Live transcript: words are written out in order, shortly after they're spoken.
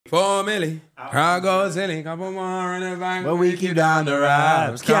4 milli, crowd goes silly, couple more in the bank. But we keep down the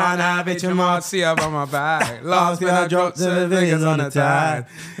raps. Can't have it, your mouth. See up on my back. Last when I dropped to the fingers on the tide.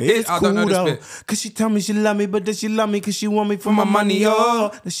 It's I cool don't know this though, bit. cause she tell me she love me, but does she love me cause she want me for my money, oh?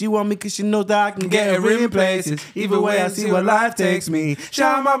 Does she want me cause she knows that I can get her in places? Either way, I see where life takes me.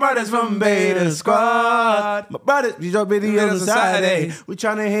 Shout out my brothers from Beta Squad. My brothers, we drop videos on Saturday. We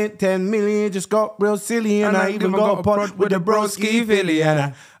tryna hit 10 million, just got real silly, and I even got a pod with the broski Philly,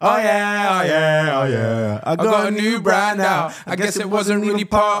 and oh yeah. I got a new brand now. I guess it wasn't really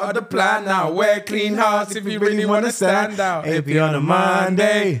part of the plan now. Wear clean hearts if you really wanna stand out. AP on a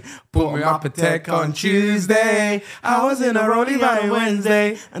Monday, put me up a tech on Tuesday. I was in a rollie by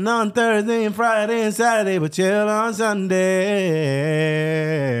Wednesday, and on Thursday and Friday and Saturday, but chill on Sunday.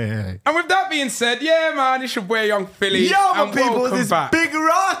 And with that being said, yeah, man, it's your boy Young Philly. Yo, my and people, welcome this back. big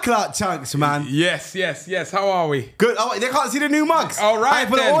rock clock chunks, man. Yes. How are we? Good. Oh, they can't see the new mugs. All right,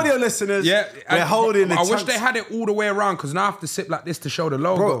 for the then. audio listeners, Yeah, we're holding the I wish Chunkz. they had it all the way around because now I have to sit like this to show the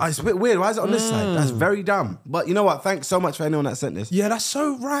logo. Bro, it's a bit weird. Why is it on this side? That's very dumb. But you know what? Thanks so much for anyone that sent this. Yeah, that's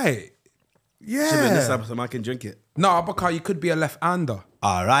so right. Yeah. Should be this side so I can drink it. No, because you could be a left-hander.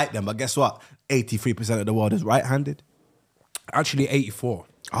 All right, then. But guess what? 83% of the world is right-handed. Actually, 84.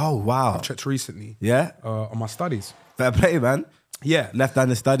 Oh, wow. Checked recently. Yeah? On my studies. Fair play, man. Yeah.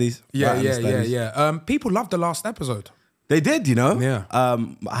 Left-handed studies. Yeah. Right-handed studies. People loved the last episode. They did, you know? Yeah. I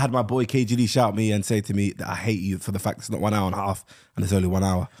had my boy KGD shout me and say to me that I hate you for the fact it's not 1 hour and a half and it's only 1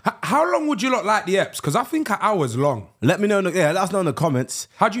 hour. How long would you lot like the eps? Because I think an hour's long. Let me know, let us know in the comments.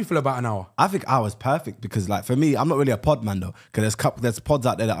 How do you feel about an hour? I think hour's perfect because, like, for me, I'm not really a pod man though. Because there's pods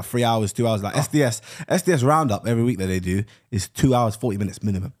out there that are 3 hours, 2 hours. Like SDS Roundup every week that they do is 2 hours, 40 minutes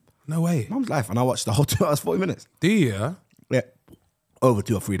minimum. No way. Mum's life, and I watched the whole 2 hours, 40 minutes. Do you? Yeah, over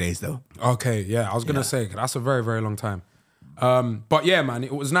 2 or 3 days though. Okay, yeah. I was gonna say that's a very, very long time. But yeah, man,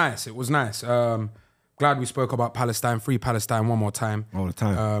 it was nice. It was nice. Glad we spoke about Palestine, free Palestine one more time. All the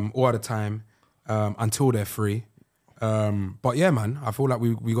time. All the time. Until they're free. But yeah, man, I feel like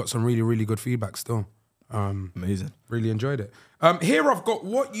we got some really, really good feedback still. Amazing. Really enjoyed it. Here I've got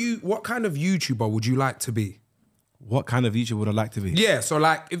what kind of YouTuber would you like to be? What kind of YouTuber would I like to be? Yeah, so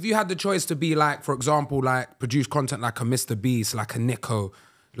like if you had the choice to be like, for example, like produce content like a Mr. Beast, like a Nico,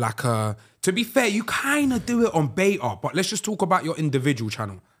 like a... To be fair, you kind of do it on beta, but let's just talk about your individual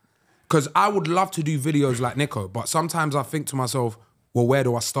channel. Because I would love to do videos like Nico, but sometimes I think to myself, well, where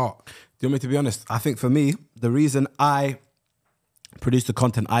do I start? Do you want me to be honest? I think for me, the reason I produce the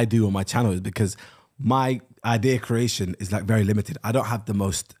content I do on my channel is because my idea creation is like very limited. I don't have the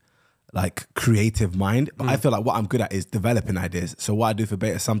most like creative mind, but I feel like what I'm good at is developing ideas. So what I do for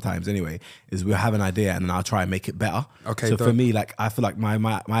beta sometimes anyway is we'll have an idea and then I'll try and make it better. Okay. So for me, like I feel like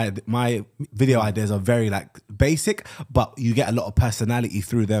my video ideas are very like basic, but you get a lot of personality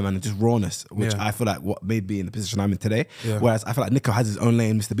through them and just rawness, which I feel like what made me in the position I'm in today. Yeah. Whereas I feel like Nico has his own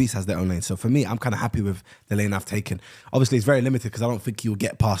lane, Mr. Beast has their own lane. So for me, I'm kind of happy with the lane I've taken. Obviously, it's very limited because I don't think you'll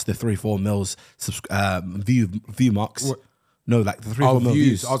get past the 3-4 mils view marks. What? No, like the 3-4 mil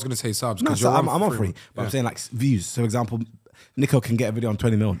views. I was going to say subs. No, so I'm on free. But I'm saying like views. So for example, Nico can get a video on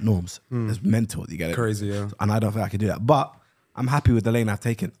 20 mil norms. It's mental, you get it? Crazy, yeah. And I don't think I can do that. But I'm happy with the lane I've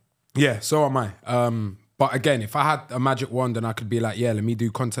taken. Yeah, so am I. But again, if I had a magic wand and I could be like, yeah, let me do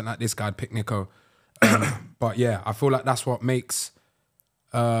content like this guy, I'd pick Nico. But yeah, I feel like that's what makes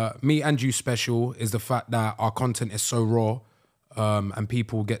me and you special is the fact that our content is so raw and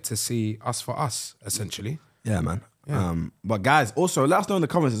people get to see us for us, essentially. Yeah, man. Yeah. But guys, also let us know in the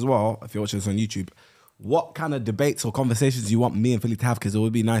comments as well, if you're watching this on YouTube, what kind of debates or conversations you want me and Philly to have, because it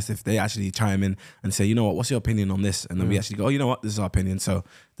would be nice if they actually chime in and say, you know what, what's your opinion on this? And then we actually go, oh, you know what, this is our opinion. So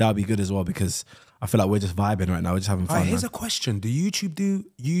that would be good as well, because I feel like we're just vibing right now. We're just having fun. Here's a question. Do YouTube do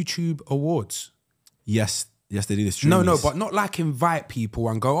YouTube awards? Yes, they do the streams. No, but not like invite people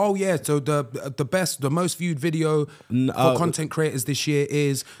and go, oh yeah, so the most viewed video for content creators this year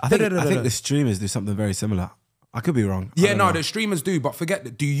is... I think the streamers do something very similar. I could be wrong. Yeah, no, the streamers do, but forget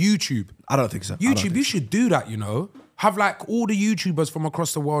that. Do YouTube? I don't think so. YouTube, you should do that, you know? Have like all the YouTubers from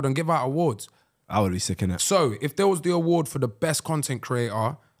across the world and give out awards. I would be sick in it. So, if there was the award for the best content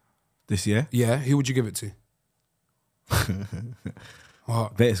creator... This year? Yeah, who would you give it to?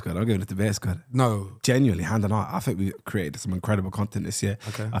 What? Beta Squad. I'm giving it to Beta Squad. No. Genuinely, hand on heart. I think we've created some incredible content this year.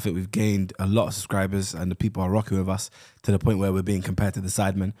 Okay. I think we've gained a lot of subscribers and the people are rocking with us to the point where we're being compared to the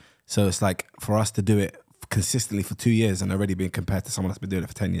Sidemen. So it's like, for us to do it consistently for 2 years and already being compared to someone that's been doing it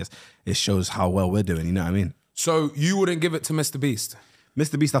for 10 years, it shows how well we're doing, you know what I mean? So you wouldn't give it to Mr. Beast?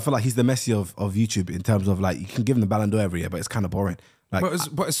 Mr. Beast, I feel like he's the Messi of YouTube in terms of like, you can give him the Ballon d'Or every year, but it's kind of boring. Like,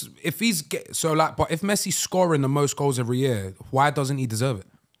 but if Messi's scoring the most goals every year, why doesn't he deserve it?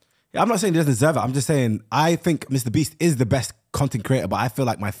 I'm not saying he doesn't deserve it. I'm just saying I think Mr. Beast is the best content creator, but I feel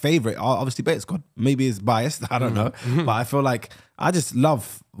like my favorite, obviously Beta Squad, maybe is biased, I don't know. But I feel like I just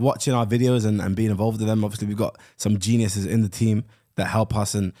love watching our videos and being involved in them. Obviously we've got some geniuses in the team that help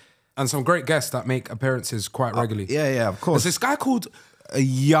us and some great guests that make appearances quite regularly. Yeah, of course. There's this guy called a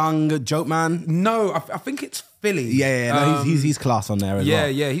young joke man. No, I think it's Philly. Yeah. No, he's class on there as well.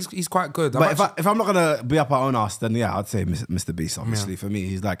 Yeah, he's quite good. But if I'm not gonna be up our own ass, then yeah, I'd say Mr. Beast. Obviously, for me,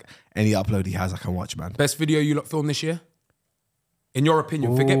 he's like any upload he has, I can watch, man. Best video you lot filmed this year? In your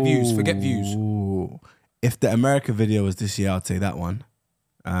opinion, forget views. If the America video was this year, I'd say that one.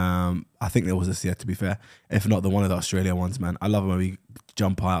 I think it was this year, to be fair. If not, one of the Australia ones, man. I love when we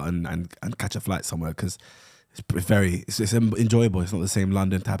jump out and catch a flight somewhere because it's enjoyable. It's not the same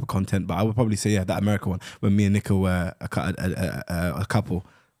London type of content, but I would probably say that America one when me and Nico were a couple,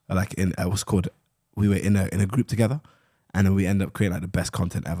 like in what's called, we were in a group together, and then we ended up creating like the best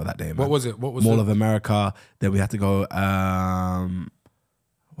content ever that day. Man. What was it? What was Mall of America? Then we had to go.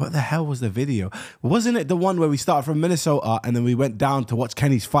 What the hell was the video? Wasn't it the one where we started from Minnesota and then we went down to watch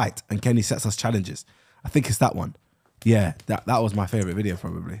Kenny's fight and Kenny sets us challenges? I think it's that one. Yeah, that was my favorite video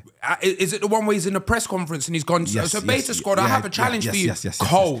probably. Is it the one where he's in a press conference and he's gone, so Beta Squad, I have a challenge for you. Yes,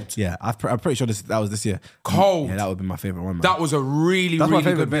 Cold. Yeah, I'm pretty sure that was this year. Cold. Yeah, that would be my favorite one, man. That was a really my good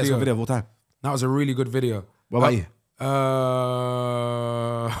favorite video. video of all time. That was a really good video. What about you?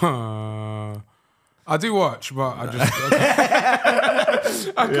 I do watch, but I just...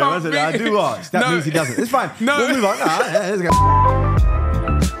 I can't I do watch. That means he doesn't. It's fine. No. We'll move on. Let's go.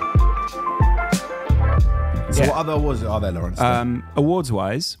 So what other awards are there, Lawrence?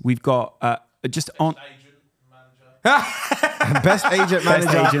 Awards-wise, we've got just on... Best agent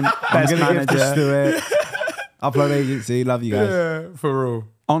manager. Best agent, best manager. To it. Upload agency. Love you guys. Yeah, for real.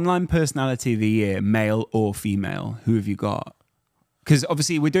 Online personality of the year, male or female. Who have you got? Because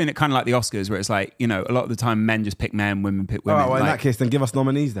obviously we're doing it kind of like the Oscars, where it's like, you know, a lot of the time men just pick men, women pick women. Oh, well, in that case, then give us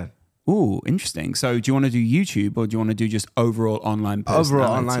nominees then. Ooh, interesting. So do you want to do YouTube or do you want to do just overall online personality?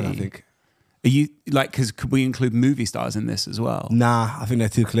 Overall online, I think. Are you like, because could we include movie stars in this as well? Nah, I think they're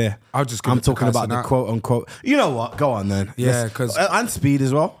too clear. I'm talking about the quote unquote. You know what? Go on then. Yeah, because and Speed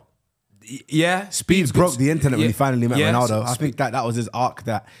as well. Yeah, Speed broke the internet when he finally met Ronaldo. I think that was his arc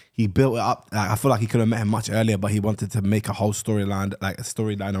that he built it up. I feel like he could have met him much earlier, but he wanted to make a whole storyline, like a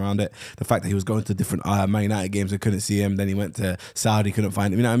storyline around it. The fact that he was going to different Man United games and couldn't see him, then he went to Saudi, couldn't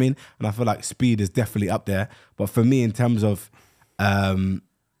find him. You know what I mean? And I feel like Speed is definitely up there. But for me, in terms of,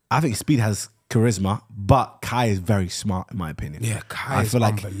 I think Speed has charisma, but Kai is very smart in my opinion. Yeah, Kai is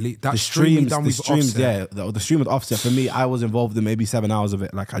unbelievable. The streams, the stream with Offset, for me, I was involved in maybe 7 hours of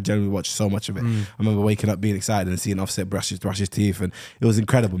it. Like I generally watched so much of it. I remember waking up being excited and seeing Offset brush his teeth, and it was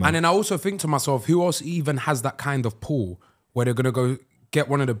incredible, man. And then I also think to myself, who else even has that kind of pull where they're gonna go get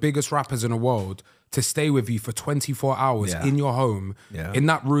one of the biggest rappers in the world to stay with you for 24 hours in your home, in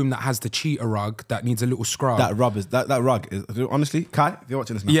that room that has the cheetah rug that needs a little scrub. That rug is honestly, Kai, if you're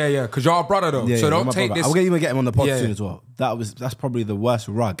watching this now. Yeah, because you're our brother though. So don't take this. I'll even get him on the pod soon as well. That's probably the worst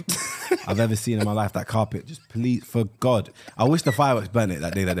rug I've ever seen in my life, that carpet. Just please, for God. I wish the fireworks burnt it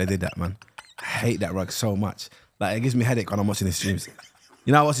that day that they did that, man. I hate that rug so much. Like, it gives me a headache when I'm watching the streams.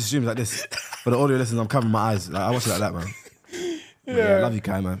 You know, I watch the streams like this. For the audio listeners, I'm covering my eyes. Like, I watch it like that, man. Yeah, love you,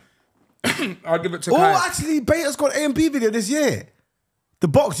 Kai, man. I'll give it to Kai. Oh, actually, Beta's got an A&P video this year. The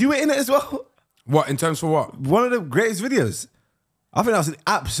box, you were in it as well. What, in terms of what? One of the greatest videos. I think that was an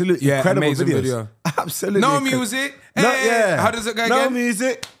absolutely incredible video. Absolutely. No music. Hey, no, how does it go again? No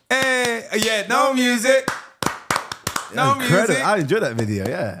music. Hey, no music. No music. I enjoyed that video,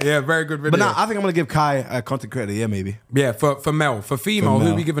 yeah. Yeah, very good video. But now I think I'm going to give Kai a content creator of the year, maybe. Yeah, for male. For female,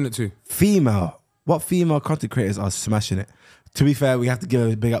 who are we giving it to? Female. What female content creators are smashing it? To be fair, we have to give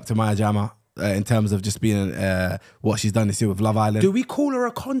a big up to Maya Jama in terms of just being what she's done this year with Love Island. Do we call her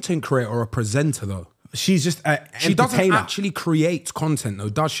a content creator or a presenter though? She's just an She doesn't actually create content though,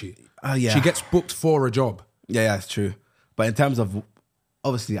 does she? Yeah. She gets booked for a job. Yeah, that's true. But in terms of,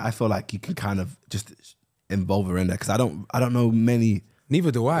 obviously, I feel like you can kind of just involve her in there because I don't know many.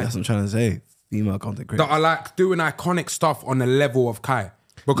 Neither do I. That's what I'm trying to say. Female content creators. That I like doing iconic stuff on the level of Kai.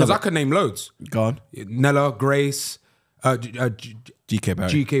 Because I could name loads. Go on. Nella, Grace, GK Barry.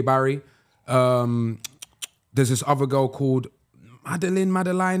 GK Barry. There's this other girl called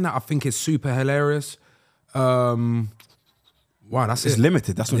Madeline that I think is super hilarious. Wow, that's It's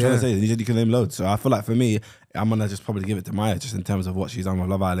limited. That's what I'm trying to say. You can name loads. So I feel like for me, I'm going to just probably give it to Maya just in terms of what she's done with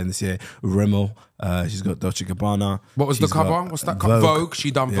Love Island this year. Rimmel, she's got Dolce & Gabbana. What was the cover? What's that cover? Vogue.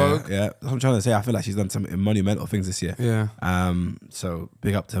 She done Vogue. Yeah, that's what I'm trying to say. I feel like she's done some monumental things this year. Yeah. So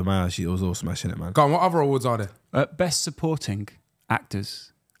big up to Maya. She was all smashing it, man. Go on, what other awards are there? Best supporting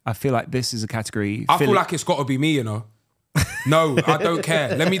actors. I feel like this is a category. I feel like it's got to be me, you know. No, I don't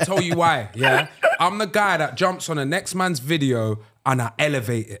care. Let me tell you why, yeah? I'm the guy that jumps on the next man's video and I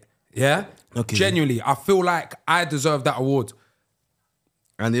elevate it, yeah? Okay. Genuinely, I feel like I deserve that award.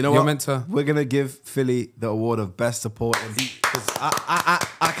 And you know You're what? meant to- We're gonna give Philly the award of best supporting. Because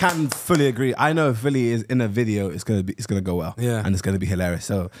I can fully agree. I know if Philly is in a video, it's gonna go well. Yeah. And it's gonna be hilarious.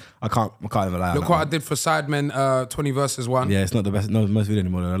 So I can't even lie. Look what I did for Sidemen 20 versus 1. Yeah, it's not the best, no, most video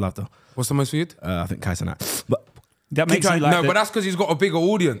anymore. I love though. What's the most viewed? I think Kai's on that. But that makes you like no, but that's because he's got a bigger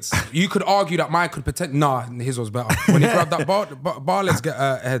audience. You could argue that mine could potentially... Nah, his was better. When he grabbed that bar, let's get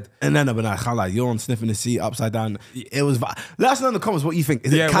ahead. And then, but I can't lie. You're on sniffing the seat upside down. It was. Let us know in the comments what you think.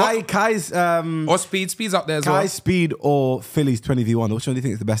 Is it Kai's or Speed's up there as well. Kai's Speed or Philly's 20v1? Which one do you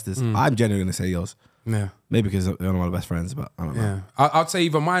think is the bestest? I'm genuinely gonna say yours. Yeah, maybe because they're one of my best friends, but I don't know. Yeah, I'd say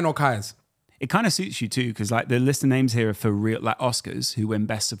either mine or Kai's. It kind of suits you too, because like the list of names here are for real, like Oscars, who win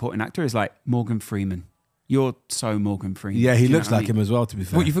Best Supporting Actor is like Morgan Freeman. You're so Morgan Freeman. Yeah, he looks like him as well, to be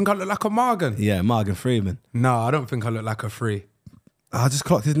fair. What, you think I look like a Morgan? Yeah, Morgan Freeman. No, I don't think I look like a free. I just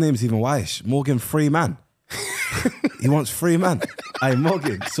clocked his name's even whitish. Morgan Freeman. He wants Freeman. Hey,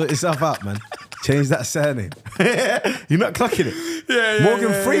 Morgan, sort yourself out, man. Change that surname. You're not clocking it. Yeah,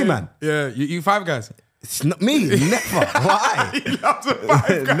 Morgan Freeman. Yeah, you Five Guys. It's not me, never. Why? He loves the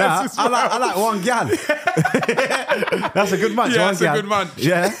Five Guys Nah, as well. I like one gal. That's a good munch. Yeah, one that's a gal. good munch.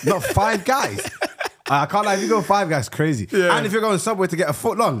 Yeah, not 5 guys. I can't lie, if you go 5 Guys, crazy. Yeah. And if you're going Subway to get a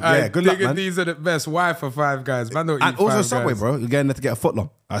foot long, yeah, good luck, man. These are the best. Why for Five Guys? Man, don't And eat also Five Subway, Guys. bro. You're getting there to get a foot long.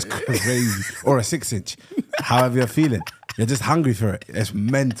 That's crazy. Or a 6-inch. However you're feeling. You're just hungry for it. It's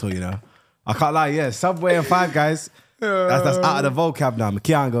mental, you know. I can't lie, yeah. Subway and 5 Guys, that's out of the vocab now. I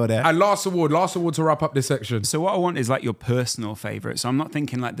can't go there. And last award to wrap up this section. So what I want is like your personal favorite. So I'm not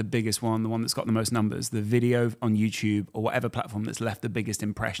thinking like the biggest one, the one that's got the most numbers, the video on YouTube or whatever platform that's left the biggest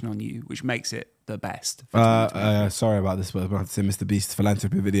impression on you, which makes it the best. Sorry about this, but I'm going to say Mr. Beast's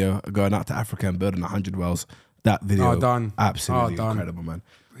philanthropy video going out to Africa and building 100 wells. That video, absolutely incredible, man.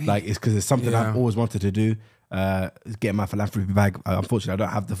 Really? Like, it's because it's something I've always wanted to do. Get my philanthropy bag. Unfortunately, I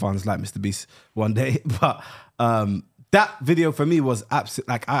don't have the funds like Mr. Beast one day, but that video for me was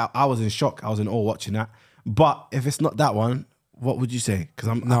absolutely like I was in shock. I was in awe watching that. But if it's not that one, what would you say? Because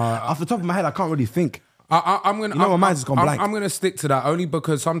off the top of my head, I can't really think. I'm gonna. My mind's just gone blank. I'm gonna stick to that only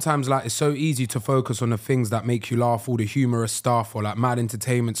because sometimes like it's so easy to focus on the things that make you laugh, all the humorous stuff or like mad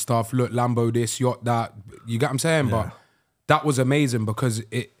entertainment stuff. Look, Lambo this, yacht that. You get what I'm saying? Yeah. But that was amazing because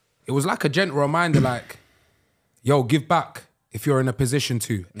it was like a gentle reminder, like, yo, give back if you're in a position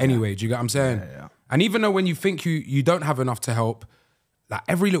to. Anyway, do you get what I'm saying? Yeah. And even though when you think you don't have enough to help, like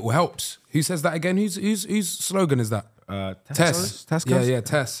every little helps. Who says that again? Whose slogan is that? Tess. Yeah,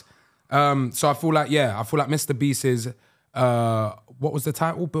 Tess. So I feel like Mr. Beast is what was the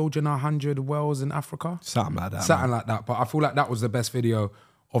title? Building 100 wells in Africa? Something like that. Something like that. But I feel like that was the best video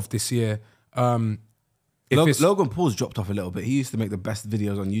of this year. Logan Paul's dropped off a little bit. He used to make the best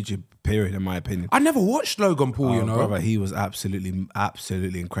videos on YouTube, period, in my opinion. I never watched Logan Paul, you know. Brother, he was absolutely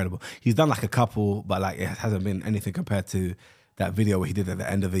incredible. He's done like a couple, but like it hasn't been anything compared to that video where he did at the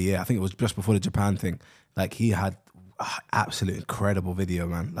end of the year. I think it was just before the Japan thing. Like he had absolute incredible video,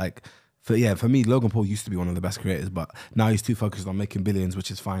 man. Like for me, Logan Paul used to be one of the best creators, but now he's too focused on making billions, which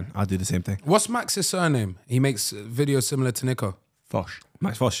is fine. I'll do the same thing. What's Max's surname? He makes videos similar to Nico. Fosh.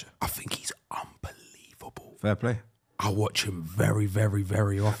 Max Fosh. I think he's unbelievable. Fair play. I watch him very, very,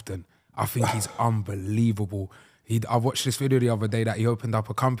 very often. I think he's unbelievable. I watched this video the other day that he opened up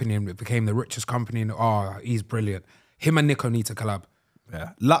a company and it became the richest company. He's brilliant. Him and Nico need to collab.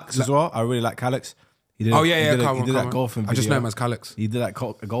 Yeah. Lux as well. I really like Calix. He did that golfing video. I just know him as Calix. He did that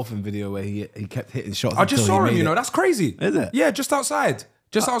golfing video where he kept hitting shots. I just saw him, you know. That's crazy. Is it? Yeah, just outside.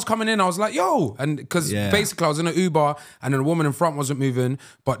 Just I was coming in, I was like, yo. And because basically I was in an Uber and then the woman in front wasn't moving,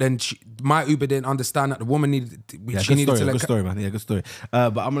 but then my Uber didn't understand that the woman needed to good story, man. Yeah, good story.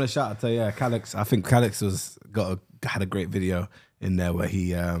 But I'm going to shout out to, Calix. I think Calix had a great video in there where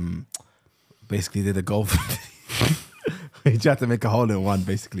he basically did a golf video. He tried to make a hole in one,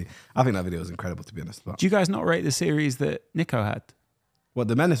 basically. I think that video was incredible, to be honest. But do you guys not rate the series that Nico had? What,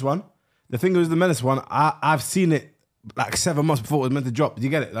 the Menace one? The thing was, the Menace one, I've seen it like 7 months before it was meant to drop. Do you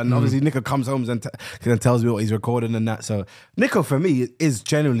get it? And obviously Nico comes home and tells me what he's recording and that. So Nico, for me, is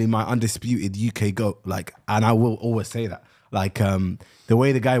genuinely my undisputed UK GOAT. Like, and I will always say that. Like, the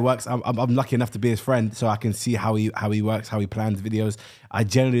way the guy works, I'm lucky enough to be his friend, so I can see how he works, how he plans videos. I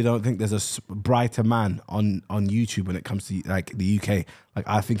generally don't think there's a brighter man on YouTube when it comes to like the UK. Like,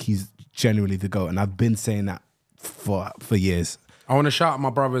 I think he's genuinely the GOAT, and I've been saying that for years. I want to shout out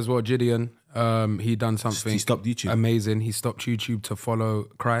my brother as well, Gideon. He done something. He stopped YouTube. Amazing. He stopped YouTube to follow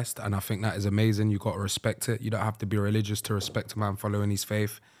Christ, and I think that is amazing. You got to respect it. You don't have to be religious to respect a man following his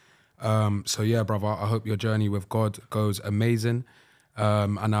faith. So yeah, brother, I hope your journey with God goes amazing.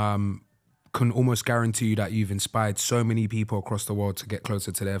 And can almost guarantee you that you've inspired so many people across the world to get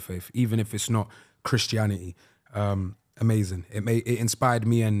closer to their faith, even if it's not Christianity. Amazing. It inspired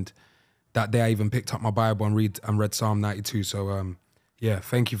me, and that day I even picked up my Bible and read Psalm 92. So yeah,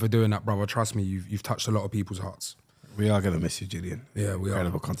 thank you for doing that, brother. Trust me, you've touched a lot of people's hearts. We are gonna miss you, Julian. Yeah, we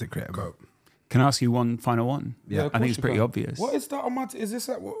Incredible content creator. Go. Can I ask you one final one? Yeah, I think it's pretty obvious. What is that on my? Is this?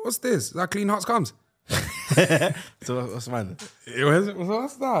 What's this? Is that Clean Hearts Comes? So what's mine?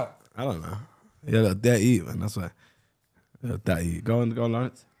 What's that? I don't know. Yeah, dare eat, man. That's why. Dare eat. Go on,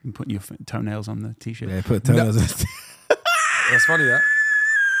 Lawrence. You're putting your toenails on the t-shirt. Yeah, put toenails on. That's funny, yeah.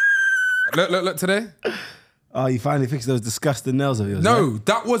 Look today. Oh, you finally fixed those disgusting nails of yours. No,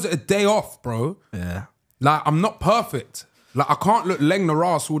 that was a day off, bro. Yeah. Like, I'm not perfect. Like, I can't look Leng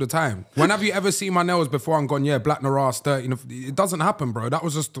Naras all the time. When have you ever seen my nails before and gone, yeah, Black Naras 30? It doesn't happen, bro. That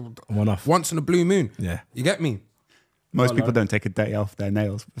was just one off. Once in a blue moon. Yeah. You get me? Most people don't take a day off their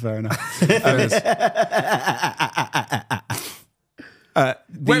nails, but fair enough.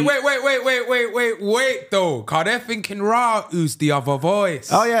 Wait, though. Cause they're thinking, rah, who's the other voice?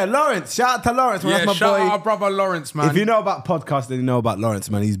 Oh, yeah, Lawrence. Shout out to Lawrence, man. Yeah, That's my shout boy. out our brother Lawrence, man. If you know about podcasting, you know about Lawrence,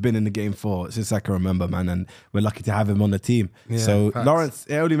 man. He's been in the game since I can remember, man. And we're lucky to have him on the team. Yeah, so, facts. Lawrence,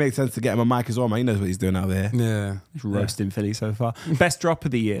 it only makes sense to get him a mic as well, man. He knows what he's doing out there. Yeah. He's roasting Philly so far. Best drop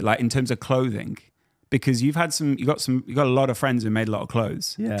of the year, like in terms of clothing, because you got a lot of friends who made a lot of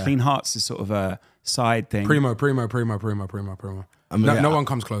clothes. Yeah. Clean Hearts is sort of a side thing. Primo. I mean, No one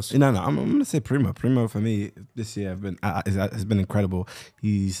comes close. No, I'm going to say Primo. Primo, for me, this year has been incredible.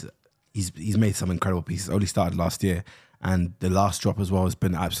 He's made some incredible pieces. Only started last year. And the last drop as well has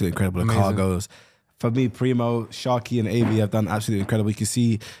been absolutely incredible. The Amazing. cargos. For me, Primo, Sharky and AV have done absolutely incredible. You can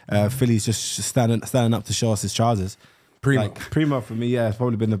see Philly's just standing up to show us his trousers. Primo. Like, Primo for me, yeah, it's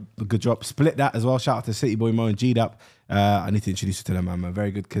probably been a good drop. Split that as well. Shout out to City Boy Mo and G-Dap. I need to introduce you to them, man.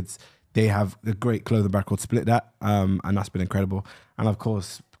 Very good kids. They have a great clothing brand called Split That, and that's been incredible. And of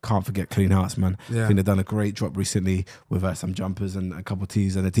course, can't forget Clean Hearts, man. Yeah. I think they've done a great drop recently with some jumpers and a couple of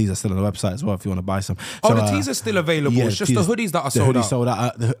tees. And the tees are still on the website as well if you want to buy some. Oh, So, the tees are still available. yeah, it's just the hoodies that are sold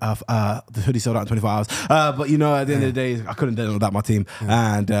out. The hoodie sold out in 24 hours. But you know, at the end of the day, I couldn't do without my team.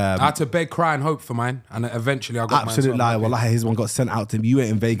 And I had to beg, cry, and hope for mine, and eventually I got absolute mine. lie. Wallahi, his one got sent out to him. You were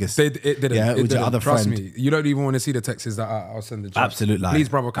in Vegas. It didn't. Yeah, it with your didn't. other Trust friend. me. You don't even want to see the texts that I'll send the chat. Absolute lie. Please,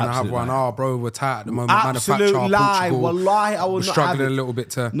 brother, can I have Absolute one? lie. Oh, bro, we're tight at the moment. Absolute Manufacturer, lie. Portugal. Wallahi, I will We're not struggling have a it. little bit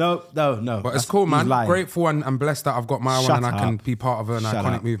to... No. But it's That's- cool, man. he's lying. Grateful and blessed that I've got my Shut one and I can up. be part of an Shut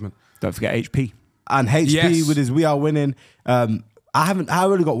iconic up. movement. Don't forget HP. And HP Yes. with his We Are Winning. I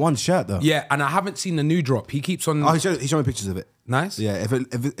only got one shirt though. Yeah, and I haven't seen the new drop. He keeps on... Oh, he showed me pictures of it. Nice? Yeah,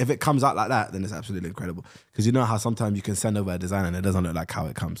 if it comes out like that, then it's absolutely incredible. Because you know how sometimes you can send over a design and it doesn't look like how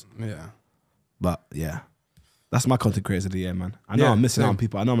it comes. Yeah. But yeah, that's my content creators of the year, man. I know Yeah, I'm missing out on same.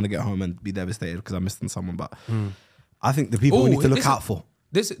 people. I know I'm gonna get home and be devastated because I'm missing someone. But I think the people we need to look out for.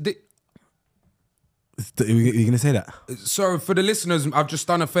 Are you gonna say that? So for the listeners, I've just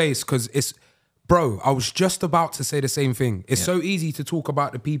done a face because it's... Bro, I was just about to say the same thing. It's so easy to talk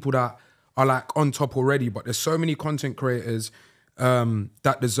about the people that are like on top already, but there's so many content creators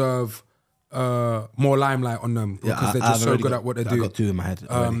that deserve more limelight on them because they're just so good at what they do. I got two in my head.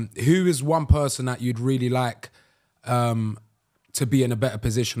 Who is one person that you'd really like to be in a better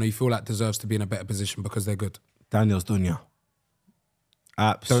position, or you feel like deserves to be in a better position because they're good? Daniel's Dunya.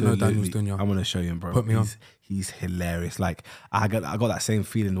 Absolutely. Don't know Daniel's Dunya. I'm gonna show you him, bro. Put me on. He's hilarious. Like I got that same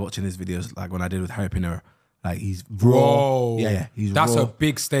feeling watching his videos, like when I did with Harry Pinero. Like he's raw. Bro. Yeah. He's That's raw. a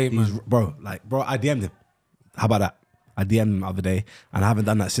big statement. Bro, I DM'd him. How about that? I DM'd him the other day, and I haven't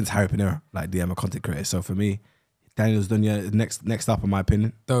done that since Harry Pinero. Like DM a content creator. So for me, Daniel's Dunya next up, in my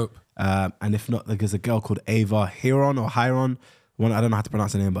opinion. Dope. And if not, there's a girl called Ava Hiron. One I don't know how to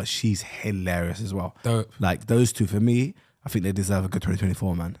pronounce her name, but she's hilarious as well. Dope. Like those two, for me, I think they deserve a good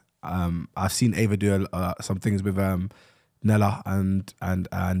 2024, man. I've seen Ava do some things with Nella and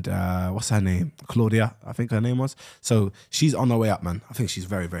what's her name? Claudia, I think her name was. So she's on her way up, man. I think she's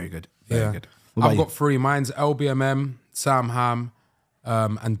very, very good. Very good. What I've about got three. Mine's LBMM, Sam Ham,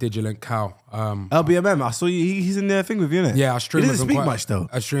 and Digilant Cow. LBMM, I saw you. He's in the thing with you, innit? Yeah, I stream He with doesn't him speak quite much though.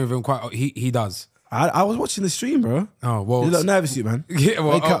 I stream with him quite. He does. I was watching the stream, bro. Oh well. You look nervous, you man. Yeah,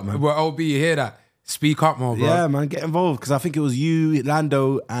 well, Wake up, man. Well, LB, you hear that? Speak up more, bro. Yeah, man, get involved because I think it was you,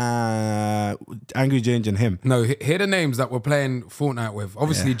 Lando, Angry Ginge, and him. No, hear the names that we're playing Fortnite with.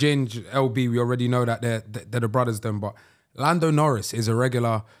 Obviously, Ginge, LB, we already know that they're the brothers then, but Lando Norris is a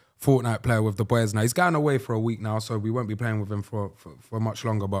regular Fortnite player with the boys now. He's going away for a week now, so we won't be playing with him for much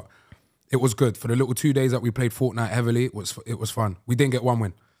longer. But it was good for the little 2 days that we played Fortnite heavily. It was fun. We didn't get one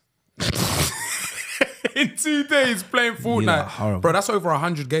win. In 2 days playing Fortnite. Bro, that's over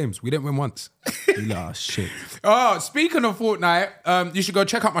 100 games. We didn't win once. Shit. Oh, speaking of Fortnite, you should go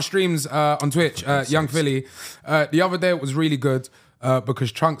check out my streams on Twitch, Young Philly. The other day it was really good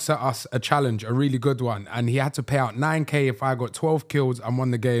because Chunkz set us a challenge, a really good one. And he had to pay out 9K if I got 12 kills and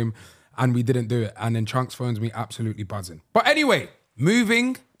won the game. And we didn't do it. And then Chunkz phones me absolutely buzzing. But anyway,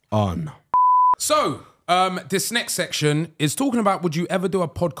 moving on. So, this next section is talking about, would you ever do a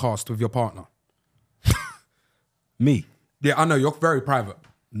podcast with your partner? Me? Yeah, I know, you're very private.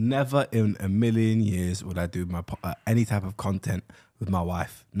 Never in a million years would I do my any type of content with my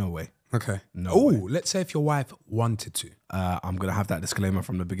wife. No way. Okay. No Oh, way. let's say if your wife wanted to. I'm going to have that disclaimer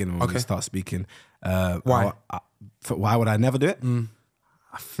from the beginning when we start speaking. Why? Why would I never do it?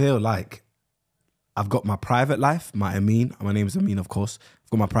 I feel like I've got my private life, my Amin. My name is Amin, of course.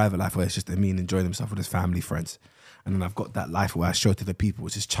 I've got my private life where it's just Amin enjoying himself with his family, friends. And then I've got that life where I show to the people,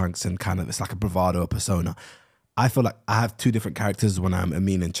 which is Chunkz, and kind of, it's like a bravado, a persona. I feel like I have two different characters when I'm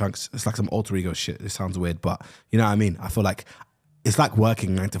Amin and Chunkz. It's like some alter ego shit. It sounds weird, but you know what I mean? I feel like it's like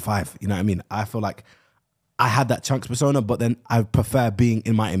working 9 to 5. You know what I mean? I feel like I had that Chunkz persona, but then I prefer being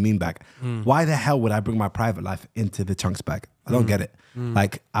in my Amin bag. Why the hell would I bring my private life into the Chunkz bag? I don't get it.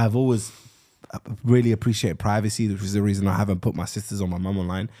 Like, I've always really appreciated privacy, which is the reason I haven't put my sisters or my mum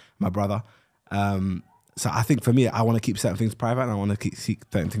online, my brother. So I think for me, I want to keep certain things private and I want to keep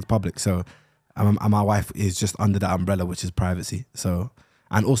certain things public. So and my wife is just under that umbrella, which is privacy. So,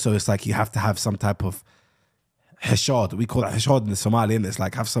 and also it's like you have to have some type of heshad. We call it heshad in the Somali, and it's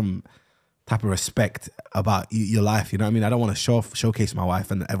like have some type of respect about your life. You know what I mean? I don't want to showcase my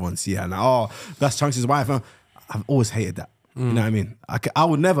wife and everyone see her and oh, that's Chunkz' wife. I've always hated that. You know what I mean? I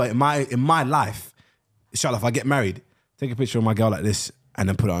would never in my life, inshallah, if I get married, take a picture of my girl like this and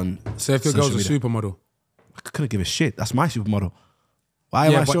then put it on. So if your girl's a supermodel, I couldn't give a shit. That's my supermodel. Why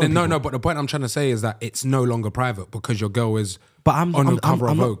am I showing no. But the point I'm trying to say is that it's no longer private because your girl is. But I'm Vogue.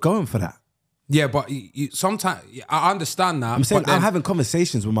 not going for that. Yeah, but sometimes I understand that. I'm saying I'm having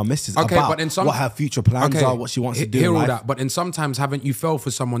conversations with my missus about but what her future plans are, what she wants to do. Hear in all life. that, but then sometimes haven't you fell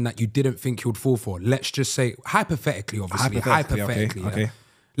for someone that you didn't think you'd fall for? Let's just say hypothetically, obviously, hypothetically. Okay.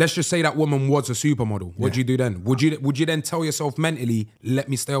 Let's just say that woman was a supermodel. What'd you do then? Would you then tell yourself mentally, let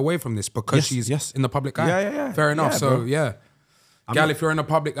me stay away from this because she's in the public eye? Yeah. Fair enough. Yeah, so bro. yeah, gal, if you're in the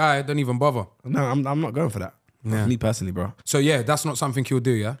public eye, don't even bother. No, I'm not going for that. Yeah. Me personally, bro. So yeah, that's not something you'll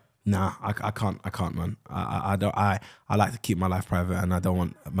do, yeah? Nah, I can't, man. I don't. I like to keep my life private, and I don't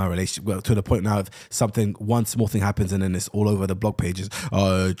want my relationship. Well, to the point now, if one small thing happens, and then it's all over the blog pages.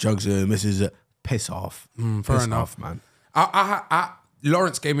 Chunkz, Mrs. Piss off. Fair enough, man.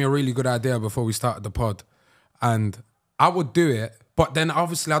 Lawrence gave me a really good idea before we started the pod, and I would do it. But then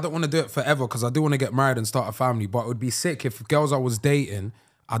obviously I don't want to do it forever because I do want to get married and start a family. But it would be sick if girls I was dating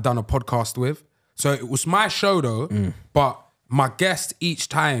I'd done a podcast with. So it was my show though, but my guest each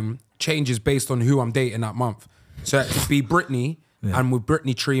time changes based on who I'm dating that month. So it could be Brittany, and with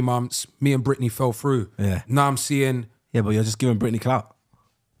Brittany 3 months, me and Brittany fell through. Yeah. Now I'm seeing... Yeah, but you're just giving Brittany clout.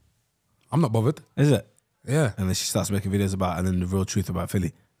 I'm not bothered. Is it? Yeah. And then she starts making videos about, and then the real truth about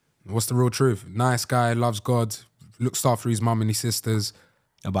Philly. What's the real truth? Nice guy, loves God, looks after his mum and his sisters.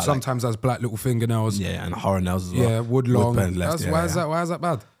 Sometimes has black little fingernails. Yeah, and horror nails as well. Yeah, wood long. Why is that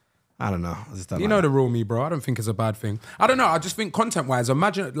bad? I don't know. You know the real me, bro. I don't think it's a bad thing. I don't know. I just think content-wise,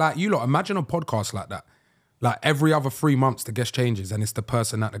 imagine a podcast like that. Like every other 3 months, the guest changes and it's the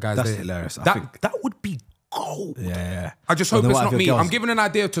person that the guy's That's dating. hilarious. That would be gold. Yeah. I just hope it's not me. I'm giving an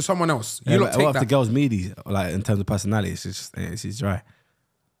idea to someone else. You lot take what that. if the girl's meaty, like in terms of personality? It's dry.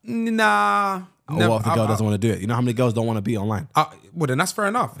 Nah. Or what if the girl doesn't want to do it? You know how many girls don't want to be online? Well, then that's fair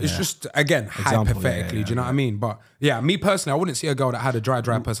enough. It's just, again, hypothetically. Do you know what I mean? But yeah, me personally, I wouldn't see a girl that had a dry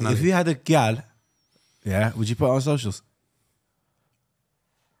personality. If you had a gal, would you put it on socials?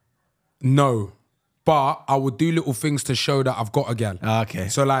 No. But I would do little things to show that I've got a gal. Okay.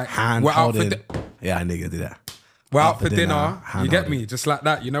 So like, hand we're out holding. for Yeah, I nigga do that. We're out for dinner. You get me? Just like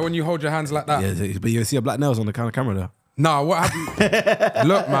that. You know when you hold your hands like that? Yeah, but you see your black nails on the kind of camera though. No, what happened?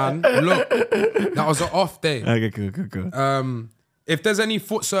 Look, man, look. That was an off day. Okay, cool. If there's any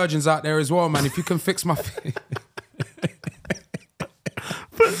foot surgeons out there as well, man, if you can fix my feet.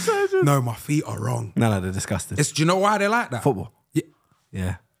 Foot surgeons? No, my feet are wrong. No, they're disgusting. Do you know why they like that? Football.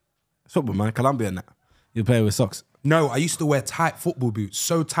 Yeah. It's football, man. Colombian that. You play with socks. No, I used to wear tight football boots.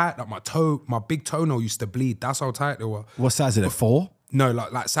 So tight that my big toenail used to bleed. That's how tight they were. What size is it? 4? No,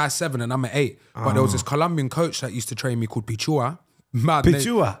 like size 7 and I'm at 8. But there was this Colombian coach that used to train me called Pichua. Mad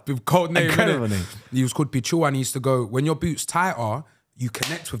Pichua. name. Cold name, Incredible innit? name. He was called Pichua, and he used to go, when your boots tighter, you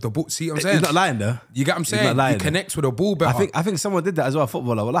connect with the ball. See what I'm saying? He's not lying though. You get what I'm He's saying? not lying. You connect with the ball better. I think someone did that as well, a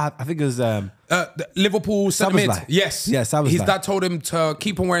footballer. Well, I think it was The Liverpool centre mid. Szoboszlai. Yes. Yeah, Szoboszlai. His dad told him to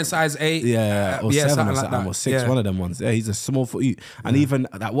keep on wearing size 8. or 7 or something something, or 6, Yeah. one of them ones. Yeah, he's a small foot. And even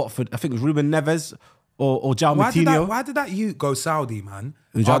at Watford, I think it was Ruben Neves or João Moutinho. Why did that youth go Saudi, man?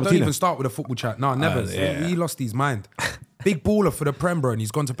 João Don't Moutinho? even start with a football chat. No, never. yeah. He lost his mind. Big baller for the Prem, bro, and he's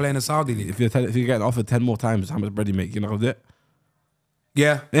gone to play in the Saudi league. If you're getting offered 10 more times how much bread you make, you're not gonna do it.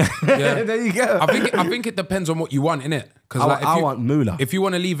 Yeah. There you go. I think it depends on what you want, innit? Because I want moolah. If you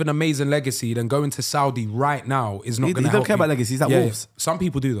want to leave an amazing legacy, then going to Saudi right now is not He going to don't help care you. about legacy. He's like Wolves. Some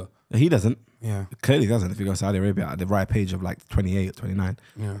people do though. He doesn't. Yeah. Clearly doesn't if you go to Saudi Arabia at the right age of like 28 or 29.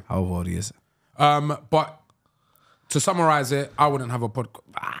 Yeah. However old he is. But to summarize it, I wouldn't have a podcast.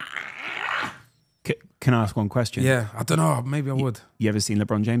 Can I ask one question? Yeah, I don't know. Maybe I would. You ever seen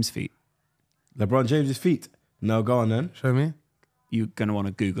LeBron James' feet? LeBron James' feet. No, go on then. Show me. You're gonna want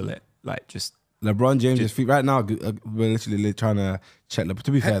to Google it, like just. LeBron James' feet. Right now, we're literally trying to check.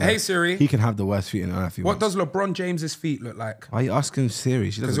 To be fair, Hey though, Siri. he can have the worst feet in earth. What does LeBron James's feet look like? Why are you asking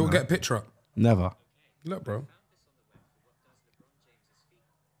Siri? She Because doesn't it will know. get a picture up. Never. Look, bro.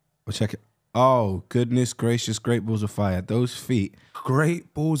 We'll check it. Oh, goodness gracious, great balls of fire. Those feet,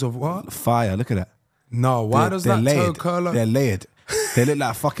 Great balls of what? fire. Look at that. No, why does that toe layered. curl up? They're layered. They look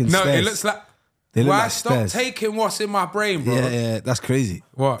like fucking No, stairs. it looks like. They look Why like stop stairs. taking what's in my brain, bro? Yeah, that's crazy.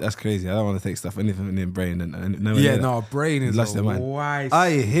 What? That's crazy. I don't want to take stuff, anything in the brain. And No, brain is lost their mind. wise.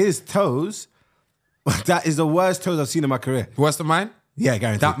 His toes, that is the worst toes I've seen in my career. Worse than mine? Yeah,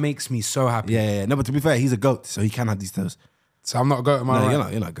 guaranteed. That makes me so happy. Yeah. No, but to be fair, he's a goat, so he can have these toes. So I'm not a goat, am I No,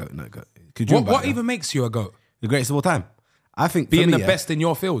 right? you're not a goat. Not a goat. Could you What even makes you a goat? the greatest of all time? I think for Being me, the best in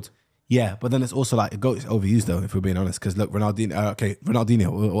your field. Yeah, but then it's also like a goat is overused though, if we're being honest. Because look, Ronaldinho. Okay,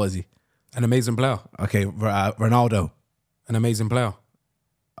 Ronaldinho. What is he? An amazing player. Okay, Ronaldo. An amazing player.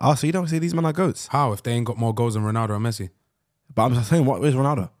 Oh, so you don't say these men are goats? How if they ain't got more goals than Ronaldo and Messi? But I'm just saying, what is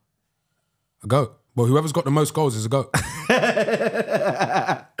Ronaldo? A goat. Well, whoever's got the most goals is a goat. You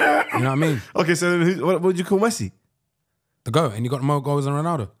know what I mean? Okay, so what would you call Messi? The goat. And you got more goals than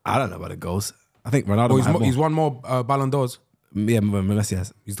Ronaldo. I don't know about the goals. I think Ronaldo. Well, might have more. he's won more Ballon d'Ors. Yeah, Messi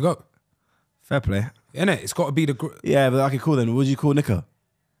has. He's the goat. Fair play. Innit? It's got to be Yeah, but okay, cool then. What would you call Nico?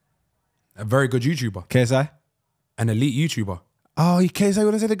 a very good YouTuber. KSI? An elite YouTuber. Oh, KSI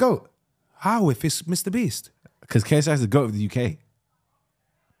wouldn't say the GOAT? How if it's Mr. Beast? Because KSI is the GOAT of the UK.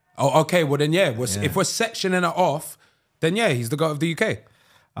 Oh, okay. Well, then, if we're sectioning it off, then yeah, he's the GOAT of the UK.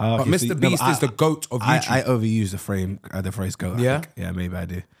 But Mr. Beast is the GOAT of YouTube. I overuse the phrase GOAT. I Yeah? think. Yeah, maybe I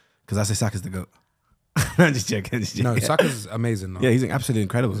do. Because I say Saka's the GOAT. I'm just joking. No, Saka's amazing. Though. Yeah, he's absolutely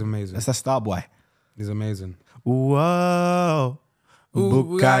incredible. He's amazing. That's that star boy. He's amazing. Whoa.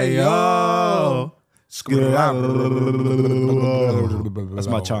 Ooh, Bukayo. That's That's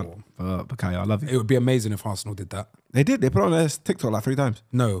my chant for Bukayo. I love It you. would be amazing if Arsenal did that. They did. They put it on their TikTok like 3 times.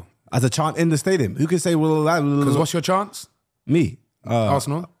 No. As a chant in the stadium. Who can say, Because what's your chance? me?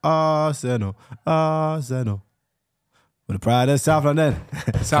 Arsenal? Arsenal. Arsenal. With the pride of South London.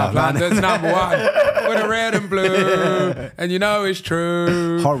 South London's number one. With the red and blue. And you know it's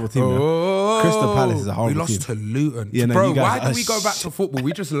true. Horrible team, Oh, Crystal Palace is a horrible We lost team. to Luton. Yeah, no, Bro, you guys why are do we go back to football?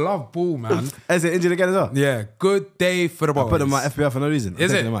 We just love ball, man. Is it injured again as well? Yeah, good day for the boys. I put them on my FPL for no reason. I'm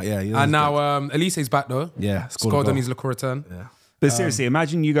Is taking it? them out. Yeah. And now Elise's back though. Yeah, scored a Scored on goal. his little return. Yeah. But seriously,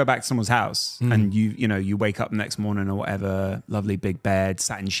 imagine you go back to someone's house and you wake up the next morning or whatever, lovely big bed,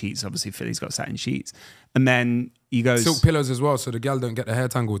 satin sheets. Obviously, Philly's got satin sheets, and then you go Silk pillows as well, so the gal don't get their hair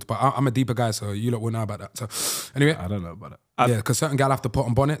tangled. But I'm a deeper guy, so you lot wouldn't know about that. So anyway, I don't know about it. yeah, because certain gal have to put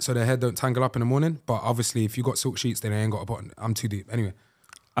on bonnet so their hair don't tangle up in the morning. But obviously, if you got silk sheets, then they ain't got a button. I'm too deep. Anyway,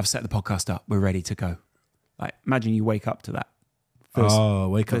 I've set the podcast up. We're ready to go. Like, imagine you wake up to that.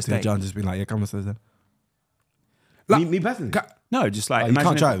 Wake up first to date. John just being like, yeah, come on, then. Like, me personally? No, just like You imagine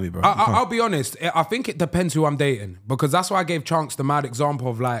can't if- try it with me, bro. You can't. I'll be honest. I think it depends who I'm dating because that's why I gave Chunkz the mad example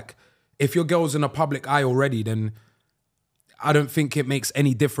of like, if your girl's in a public eye already, then I don't think it makes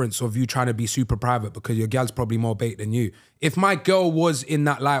any difference of you trying to be super private because your gal's probably more bait than you. If my girl was in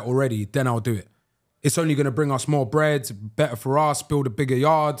that light already, then I'll do it. It's only going to bring us more bread, better for us, build a bigger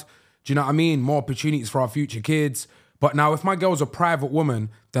yard. Do you know what I mean? More opportunities for our future kids. But now if my girl's a private woman,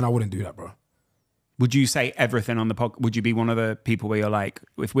 then I wouldn't do that, bro. Would you say everything on the podcast? Would you be one of the people where you're like,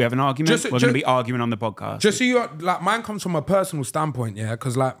 if we have an argument, we're going to be arguing on the podcast? Just so you, like, mine comes from a personal standpoint, yeah?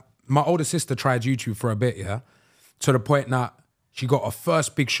 Because, like, my older sister tried YouTube for a bit, yeah? To the point that she got her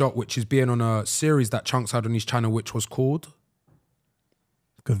first big shot, which is being on a series that Chunkz had on his channel, which was called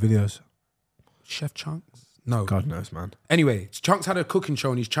Good videos. Chef Chunkz. No. God knows, man. Anyway, Chunkz had a cooking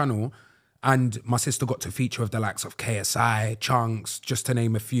show on his channel, and my sister got to feature with the likes of KSI, Chunkz, just to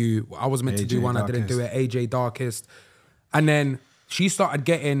name a few. I was meant to do one, I didn't do it, AJ Darkest. And then she started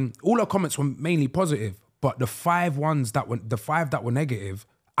getting, all her comments were mainly positive, but the five that were negative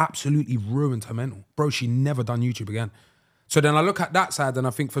absolutely ruined her mental. Bro, she never done YouTube again. So then I look at that side and I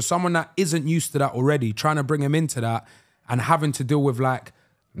think for someone that isn't used to that already, trying to bring him into that and having to deal with like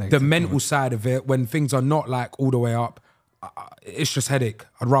the mental side of it when things are not like all the way up, it's just headache.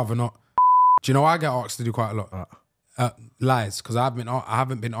 I'd rather not. Do you know I get asked to do quite a lot? Lies, because I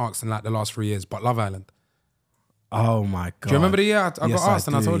haven't been asked in like the last 3 years, but Love Island. Oh my God. Do you remember the year I got asked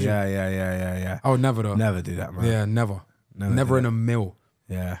and I told you? Yeah. I would never though. Never do that, man. Yeah, never. Never in a mill.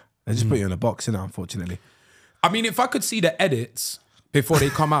 Yeah. They just put you in a box, innit, unfortunately. I mean, if I could see the edits before they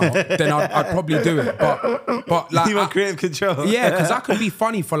come out, then I'd probably do it. But like, you want creative control. Yeah, because I could be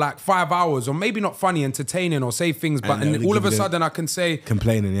funny for like 5 hours, or maybe not funny, entertaining, or say things, but and all of a sudden I can say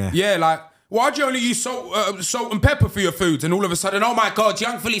complaining. Yeah, like, why'd you only use salt and pepper for your foods? And all of a sudden, oh my God,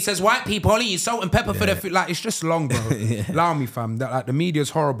 Chunkz Filly says white people only use salt and pepper for their food. Like, it's just long, bro. Allow me, fam. Like, the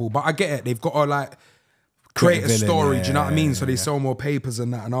media's horrible, but I get it. They've got to like create a story. Do you know what I mean? So they sell more papers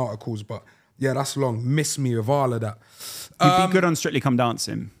and that and articles. But yeah, that's long. Miss me with all of that. You'd be good on Strictly Come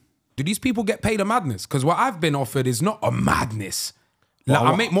Dancing. Do these people get paid a madness? Because what I've been offered is not a madness. Like,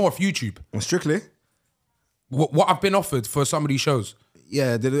 I make more off YouTube. Strictly? What I've been offered for some of these shows.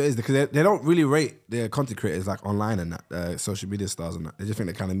 Yeah, it is because they don't really rate their content creators like online and that, social media stars and that. They just think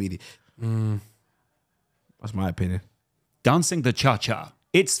they're kind of meaty. That's my opinion. Dancing the Cha-Cha.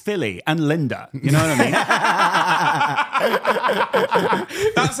 It's Philly and Linda. You know what I mean?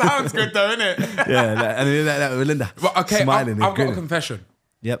 That sounds good though, innit? Yeah, and that with Linda. But okay, smiling, I've got a confession.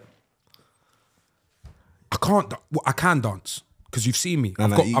 Yep. I can dance because you've seen me. No,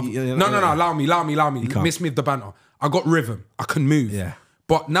 Allow me. Miss me with the banter. I got rhythm. I can move. Yeah.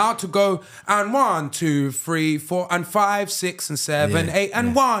 But now to go and 1, 2, 3, 4, and 5, 6, and 7, 8,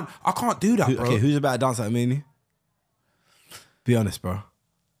 and 1. I can't do that, bro. Okay, who's about to dance like me and you? Be honest, bro.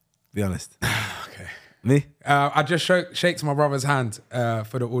 Be honest. Okay. Me? I just shakes my brother's hand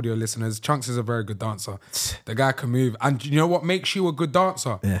for the audio listeners. Chunkz is a very good dancer. The guy can move. And you know what makes you a good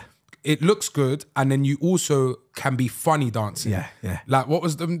dancer? Yeah. It looks good, and then you also can be funny dancing. Yeah. Like, what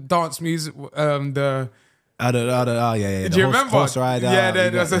was the dance music? Yeah. Do you remember? Horse rider. Yeah,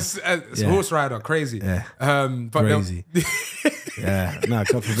 there's a horse rider. Crazy. Yeah. But crazy. Yeah. No,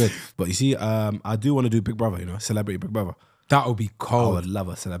 God forbid. But you see, I do want to do Big Brother. You know, Celebrity Big Brother. That would be cold. I would love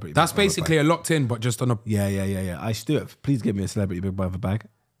a Celebrity. That's Big Brother basically bag. a locked in, but just on a. Yeah. I should do it. Please give me a Celebrity Big Brother bag.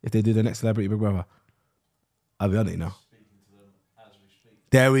 If they do the next Celebrity Big Brother, I'll be on it. You know.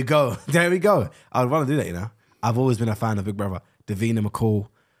 There we go. I would want to do that. You know. I've always been a fan of Big Brother. Davina McCall.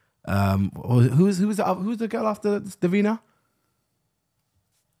 Who's the girl after Davina?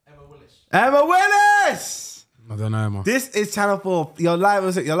 Emma Willis. I don't know, man. This is Channel 4. You're live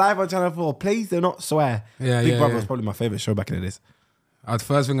on Channel 4. Please do not swear. Big Brother was probably my favourite show back in the days. The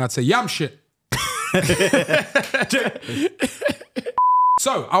first thing I'd say, yam shit.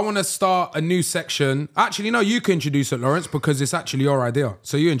 So I want to start a new section. Actually, no, you can introduce it, Lawrence, because it's actually your idea.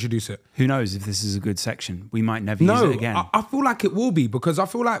 So you introduce it. Who knows if this is a good section? We might never use it again. I feel like it will be, because I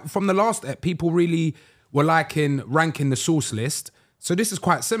feel like from the last ep, people really were ranking the source list. So this is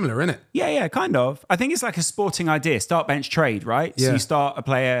quite similar, isn't it? Yeah, kind of. I think it's like a sporting idea. Start, bench, trade, right? Yeah. So you start a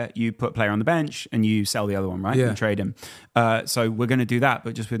player, you put a player on the bench, and you sell the other one, right? Yeah. And trade him. So we're going to do that,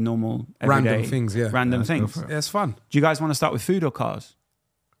 but just with normal, Random everyday, things, yeah. Random things. Yeah, it's fun. Do you guys want to start with food or cars?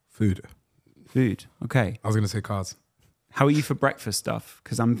 Food. Okay. I was going to say cars. How are you for breakfast stuff?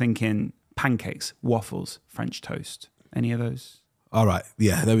 Because I'm thinking pancakes, waffles, French toast. Any of those? All right.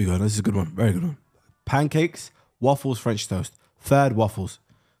 Yeah, there we go. This is a good one. Very good one. Pancakes, waffles, French toast. Third, waffles.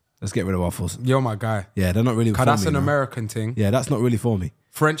 Let's get rid of waffles. You're my guy. Yeah, they're not really for me. That's an no. American thing. Yeah, that's not really for me.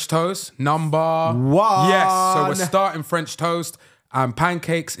 French toast, number 1. Yes, so we're starting French toast, and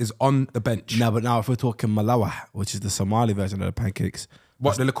pancakes is on the bench. No, but now if we're talking malawa, which is the Somali version of the pancakes.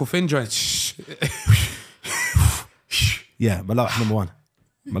 What, the little thin joint? Yeah, malawa's number 1.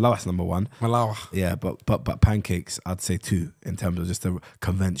 Malawa's number 1. Malawa. Yeah, but pancakes, I'd say 2 in terms of just a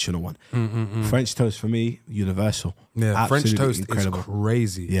conventional one. French toast for me, universal. Yeah, absolutely French toast incredible. is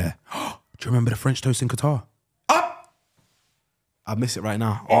crazy. Yeah. Do you remember the French toast in Qatar? I miss it right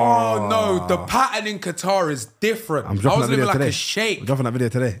now. Oh no, the pattern in Qatar is different. I'm dropping I was that video living like today. a shake. I'm dropping that video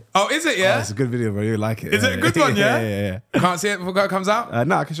today. Oh, is it? Yeah, Oh, it's a good video, bro. You like it. Is it a good one? Yeah. Yeah. Can't see it before it comes out.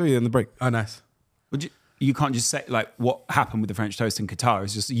 No, I can show you in the break. Oh, nice. Would you? You can't just say like what happened with the French toast in Qatar.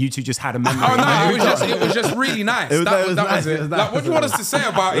 It's just you two just had a memory. Oh no, it was just really nice. That was it. Like, what do you want us to say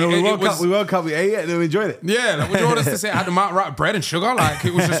about it? We woke up, we ate it, and then we enjoyed it. Yeah, like, what do you want us to say? It had the amount right bread and sugar. Like,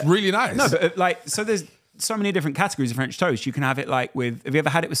 it was just really nice. No, but like, so there's so many different categories of French toast. You can have it like with. Have you ever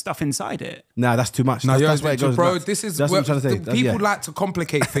had it with stuff inside it? No, that's too much. No, that's where it goes, bro. nuts. This is that's what I'm trying to say. People like to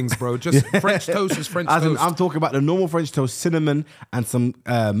complicate things, bro. Just French toast is French toast. I'm talking about the normal French toast, cinnamon and some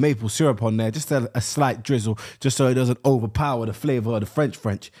maple syrup on there, just a slight drizzle, just so it doesn't overpower the flavor of the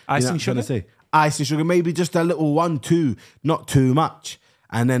French. Icing sugar. Say icing sugar, maybe just a little 1, 2, not too much,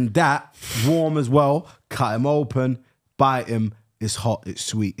 and then that warm as well. Cut him open, bite him. It's hot, it's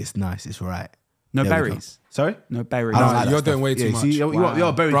sweet, it's nice, it's right. No berries. Sorry? No berries. No, you're doing way too much. See, you're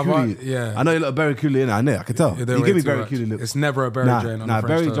a berry coolie. Yeah. I know you're a berry coolie, I know, I can tell. You give me berry coolie look. It's never a berry joint on a French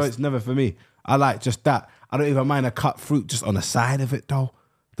berry toast. joint's never for me. I like just that. I don't even mind a cut fruit just on the side of it though.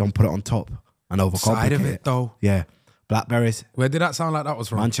 Don't put it on top and overcomplicate Side of it though. Yeah. Blackberries. Where did that sound like that was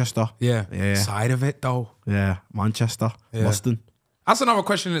from? Manchester. Yeah. Side of it though. Yeah. Manchester. Yeah. Boston. That's another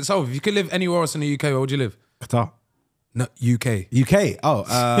question in itself. If you could live anywhere else in the UK, where would you live? Qatar. No, UK. UK.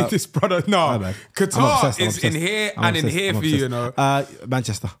 Oh, This brother, no. bad. Qatar I'm is obsessed. in here I'm and in obsessed. here I'm for you, obsessed. you know.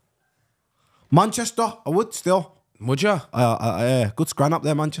 Manchester. Manchester. I would still. Would you? Yeah. Good scran up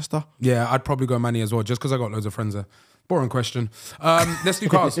there, Manchester. Yeah, I'd probably go Manny as well, just because I got loads of friends there. Boring question. Let's do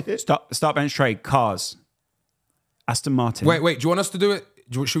cars. Start bench trade. Cars. Aston Martin. Wait. Do you want us to do it?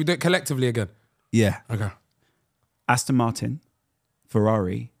 Should we do it collectively again? Yeah. Okay. Aston Martin.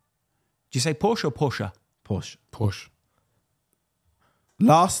 Ferrari. Do you say Porsche or Porsche? Porsche.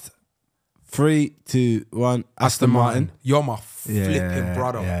 Last 3, 2, 1. Aston Martin. You're my flipping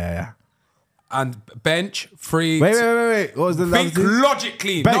brother. Yeah. And bench, 3. Wait. What was the Think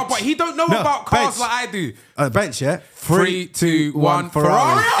logically. Bench. No, but he don't know about cars bench. like I do. Bench, yeah? 3, 2, 1.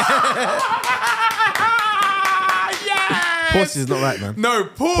 Ferrari. Yes! Porsche is not right, man. No,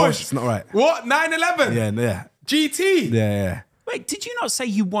 Porsche. Porsche is not right. What? 911? Yeah. GT? Yeah. Wait, did you not say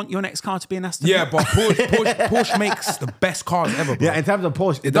you want your next car to be an Aston Yeah, Martin? but Porsche makes the best cars ever, bro. Yeah, in terms of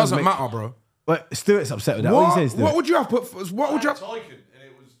Porsche, it doesn't matter, bro. But Stuart's upset with that. What are you saying, Stuart? What would you have put? What would you have? Tycoon, and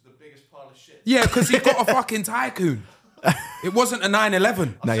it was the biggest pile of shit. Yeah, because he got a fucking Tycoon. It wasn't a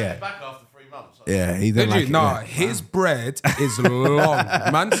 911. No, I sent yeah. it back after 3 months. Yeah, he Did didn't like you? it. Nah, yeah. his bread is long.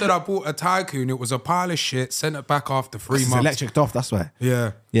 Man said I bought a Tycoon. It was a pile of shit. Sent it back after 3 It's months. electric off, that's why.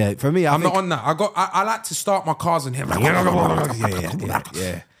 Yeah. Yeah, for me, I'm not on that. I like to start my cars in here.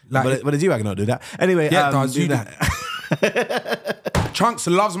 Yeah. Like, but the G-Wagon don't do that. Anyway, Yeah, it does. do You do. that. Chunkz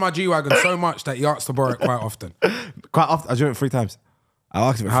loves my G-Wagon so much that he asks to borrow it quite often. Quite often. I drove it 3 times. I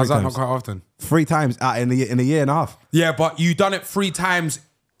asked him How's 3 that times. not quite often? 3 times in a year and a half. Yeah, but you done it 3 times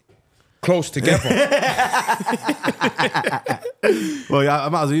close together. Well, yeah, I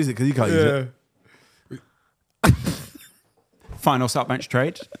might as well use it because you can't use it. Final start bench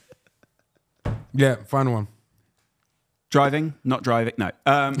trade. Yeah, final one. Driving, not driving. No.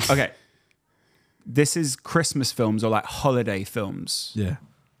 Okay. This is Christmas films or like holiday films. Yeah.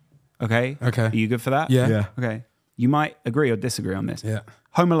 Okay? Okay. Are you good for that? Yeah. Yeah. Okay. You might agree or disagree on this. Yeah.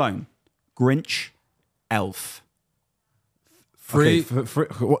 Home Alone, Grinch, Elf. 3. Okay, for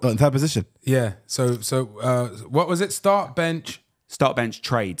what, in third position? Yeah. So what was it? Start bench. Start bench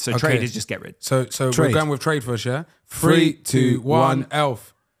trade. So trade is just get rid. So we're Trade. going with trade first, yeah? 3, 2, 1,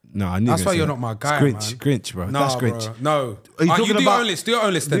 Elf. No, I knew That's you why were you're gonna not my say guy, that. It's Grinch, man. Grinch, bro. No, That's Grinch. bro. No. Are you talking you do about- your own list. Do your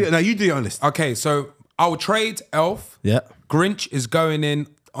own list then. No, you do your own list. Okay, so I will trade Elf. Yeah. Grinch is going in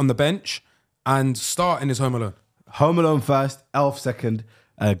on the bench and starting is Home Alone. Home Alone first, Elf second,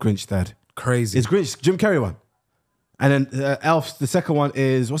 Grinch third. Crazy. Is Grinch Jim Carrey one? And then Elf, the second one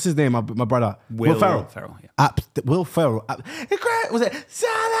is, what's his name, my brother? Will Ferrell. Yeah. Will Ferrell. Was it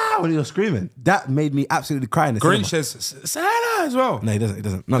Santa? When he was screaming. That made me absolutely cry in the Grinch cinema. says Santa as well. No, he doesn't. He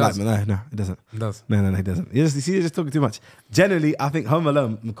doesn't. Not like, no, he doesn't. It does. No, he doesn't. You see, you're just talking too much. Generally, I think Home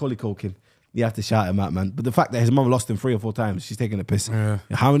Alone, Macaulay Culkin, you have to shout him out, man. But the fact that his mum lost him 3 or 4 times, she's taking a piss. Yeah.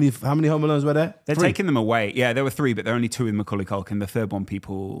 How many Home Alones were there? They're 3. taking them away. Yeah, there were 3, but there are only 2 with Macaulay Culkin. The third one,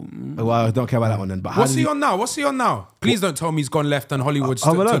 people. Well, I don't care about that one then. But how What's did he on now? What's he on now? Please don't tell me he's gone left and Hollywood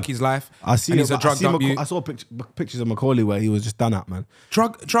Home Alone. took his life. I see. And he's a I drugged up youth. I saw pictures of Macaulay where he was just done up, man.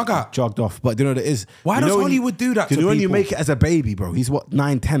 Drug out. Jogged off. But do you know what it is? Why You does know when Hollywood do that Do you to know when you people? make it as a baby, bro? He's what,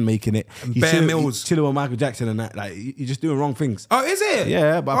 9, 10 making it. He's Bare chilling- Mills. he's chilling with Michael Jackson and that. Like, you're just doing wrong things. Oh, is it?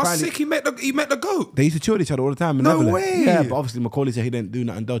 Yeah, but oh, apparently- sick. He met the goat. They used to chill with each other all the time. In No Neverland. way. Yeah, but obviously Macaulay said he didn't do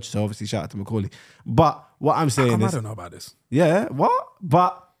nothing dodgy, so obviously shout out to Macaulay. But what I'm saying I is, don't know about this. yeah, what?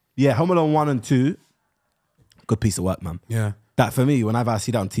 But yeah, Home Alone 1 and 2, good piece of work, man. Yeah. That for me, whenever I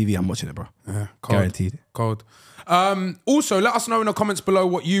see that on TV, I'm watching it, bro. Yeah, cold. Guaranteed. Cold. Also, let us know in the comments below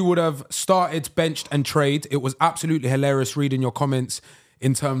what you would have started, benched, and trade. It was absolutely hilarious reading your comments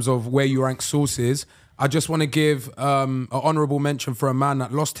in terms of where you rank sauces. I just want to give an honourable mention for a man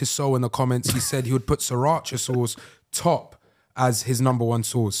that lost his soul in the comments. He said he would put sriracha sauce top as his #1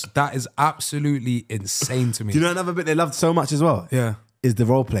 sauce. That is absolutely insane to me. Do you know another bit they loved so much as well? Yeah. Is the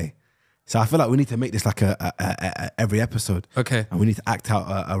role play. So I feel like we need to make this like every episode. Okay. And we need to act out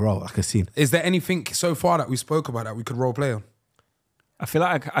a role, like a scene. Is there anything so far that we spoke about that we could role play on? I feel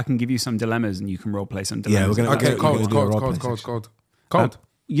like I can give you some dilemmas and you can role play some dilemmas. Yeah, we're gonna. Okay, we're gonna do a role play cold. section. Cold.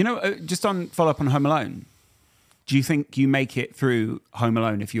 You know, just on follow up on Home Alone. Do you think you make it through Home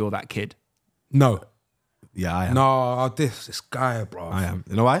Alone if you're that kid? No. Yeah, I am. No, this guy, bro. I am.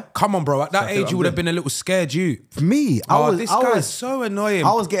 You know why? Come on, bro. At that I feel age, you I'm would have good. been a little scared, you. For me, This guy's so annoying.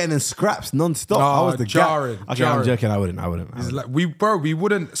 I was getting in scraps non-stop. No, I was the jarring, guy. Okay, jarring. I'm joking. I wouldn't. It's like, we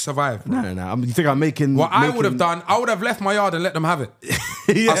wouldn't survive, bro. No. You think I'm making... What I would have done, I would have left my yard and let them have it.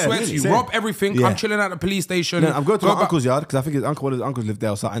 Yeah, I swear to you, same. rob everything. Yeah. I'm chilling at the police station. No, I'm going to my back- uncle's yard because I think one of his uncles lived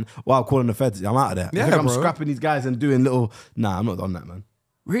there or something. While I'm calling the feds, I'm out of there. Yeah, I think I'm bro. scrapping these guys and doing little... Nah, I'm not on that, man.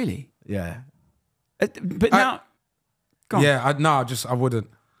 Really? Yeah. But now... Go on. Yeah, I wouldn't.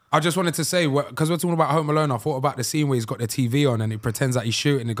 I just wanted to say, because we're talking about Home Alone, I thought about the scene where he's got the TV on and he pretends that he's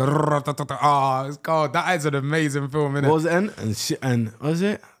shooting. He goes, oh, God, that is an amazing film, innit? What was it? And what was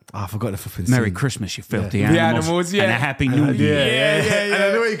it? Oh, I forgot the flipping Merry scene. Christmas, you filthy The animals. animals, yeah. And a Happy New Year. And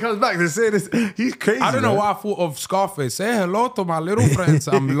then when he comes back to say this, he's crazy. I don't know man. why I thought of Scarface. Say hello to my little friends.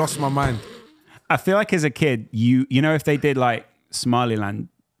 I'm lost my mind. I feel like as a kid, you know, if they did like Somaliland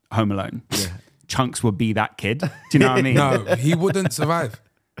Home Alone, Chunkz would be that kid. Do you know what I mean? No, he wouldn't survive.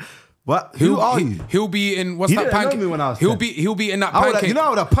 What? Who are you? He'll be in what's He that didn't know pancake? me when I was He'll 10. be in that I would've- pancake. you know I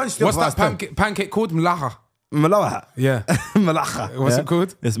would have punched him What's if I that was 10. pancake called? Mlaha. Malawa. Yeah. Malacha. What's it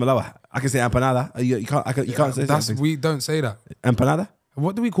called? It's Malawa. I can say empanada. You can't say That's something. we don't say that. Empanada?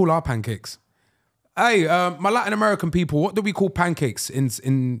 What do we call our pancakes? Hey, my Latin American people, what do we call pancakes in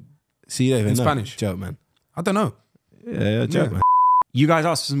See, you don't even know. Spanish? Joke, man. I don't know. Yeah, joke, Yeah. man. You guys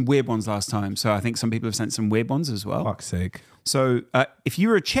asked for some weird ones last time, so I think some people have sent some weird ones as well. Fuck's sake. So if you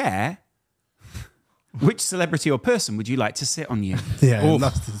were a chair, which celebrity or person would you like to sit on you? Yeah, Oof.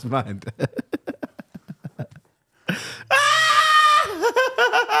 lost his mind.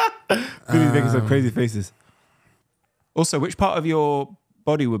 Billy's making some crazy faces. Also, which part of your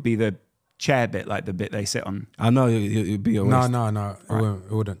body would be the chair bit, like the bit they sit on? I know you'd be your No, waist. no,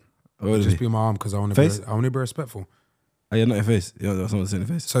 it wouldn't. What would it Just be? be my arm because I want Face? to be respectful. Oh, you're not your face. You're not someone sitting in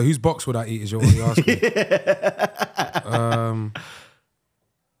your face. So whose box would I eat is what you're asking.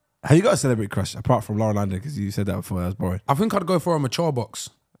 Have you got a celebrity crush apart from Lauren London? Because you said that before. That was boring. I think I'd go for a mature box.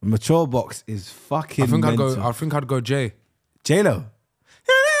 A mature box is fucking. I think mental. I'd go Jay. J-Lo.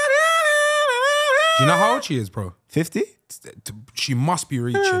 Do you know how old she is, bro? 50? She must be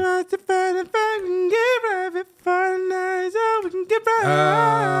reaching.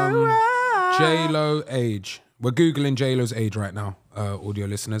 J-Lo age. We're Googling J-Lo's age right now, audio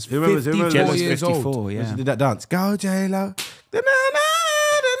listeners. Who remembers- 54 J-Lo's years 54, old. yeah. She did that dance. Go J-Lo.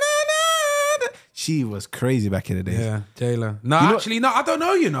 She was crazy back in the day. Yeah, J-Lo. No, You know- actually, no, I don't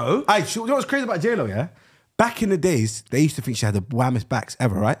know, you know. You know what's crazy about J-Lo, yeah? Back in the days, they used to think she had the whammest backs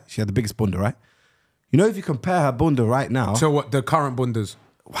ever, right? She had the biggest bunda, right? You know, if you compare her bunda right now, So what, the current bundas?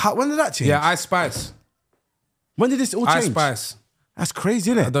 when did that change? Yeah, Ice Spice. When did this all change? Ice Spice. That's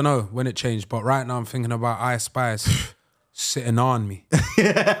crazy, isn't I it? don't know when it changed, but right now I'm thinking about Ice Spice sitting on me.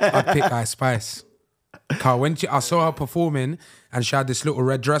 I'd pick Ice Spice. When I saw her performing and she had this little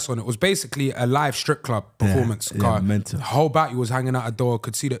red dress on, it was basically a live strip club performance. yeah, mental. The whole back was hanging out a door,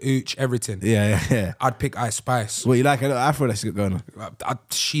 could see the ooch, everything. Yeah. I'd pick Ice Spice. What, you like a little afro that she's got going on?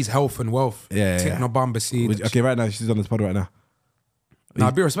 She's health and wealth. Yeah. Taking a bumper seat. Okay, right now, she's on this pod right now.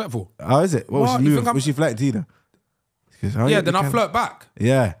 Nah, be respectful. How is it? What was What? she You moving? think I'm- Was she flirting to you though? Yeah, then I flirt back.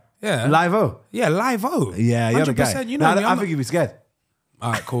 Yeah. Yeah. Live-o. Yeah, live-o. Yeah, you're the guy. 100%, you know me. I think you'd be scared.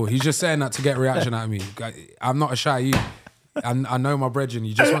 All right, cool. He's just saying that to get a reaction out of me. I'm not a shy you. I know my brethren.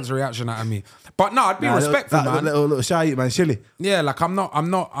 He just wants a reaction out of me. But no, I'd be respectful, man. Little shy you, man. Chilly. Yeah, like I'm not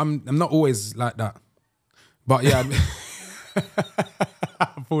always like that. But yeah,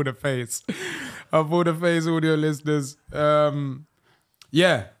 I pulled the face. Audio listeners.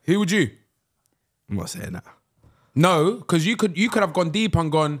 Yeah, who would you? I'm not saying that. No, because you could have gone deep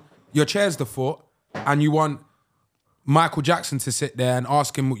and gone, your chair's the foot, and you want Michael Jackson to sit there and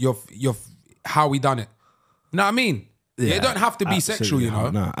ask him your how we done it. You know what I mean? Yeah, it don't have to be sexual, you know.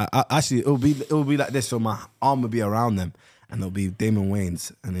 No, actually, it'll be like this. So my arm would be around them, and there'll be Damon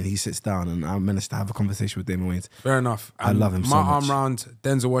Wayans, and then he sits down, and I managed to have a conversation with Damon Wayans. Fair enough. I love him so much. My arm round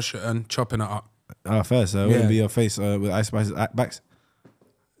Denzel Washington, chopping it up. Oh, fair, so it wouldn't be your face with Ice Spice's backs?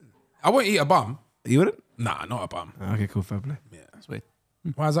 I wouldn't eat a bum. You wouldn't? Nah, not a bum. Okay, cool, fair play. Yeah. That's weird.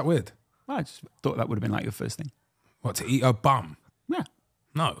 Why is that weird? Well, I just thought that would have been like your first thing. What, to eat a bum? Yeah.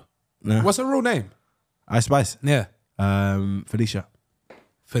 No. No. What's her real name? Ice Spice? Yeah. Felicia.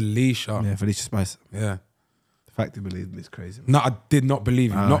 Felicia. Yeah, Felicia Spice. Yeah. The fact you believe me is crazy. No, I did not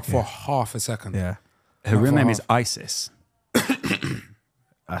believe you. Ah, Not okay. for half a second. Yeah, Her Not real for name half. is Isis.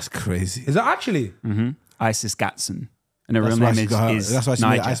 that's crazy. Is that actually? Isis Gatson. And her That's real why name she got her, is that's why she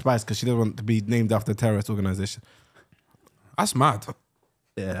made Niger. Ice Spice, because she doesn't want to be named after a terrorist organization. That's mad.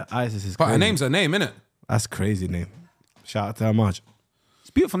 Yeah, Isis is But crazy. her name's her name, innit? That's a crazy name. Shout out to her, Marge. It's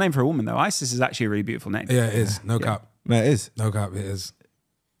a beautiful name for a woman, though. Isis is actually a really beautiful name. Yeah, it is. No cap. No, it is. No cap, it is.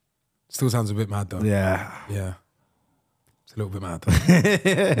 Still sounds a bit mad, though. Yeah. Yeah. It's a little bit mad, though.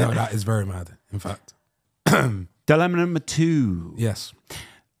 No, that is very mad, in fact. Dilemma number 2. Yes.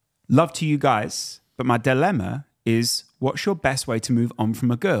 Love to you guys, but my dilemma is, what's your best way to move on from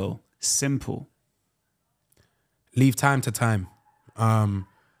a girl? Simple. Leave time to time.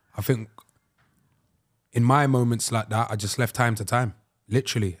 I think in my moments like that, I just left time to time.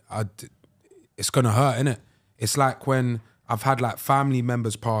 Literally. It's going to hurt, innit? It's like when I've had like family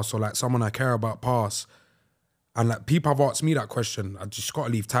members pass or like someone I care about pass, and like people have asked me that question. I just got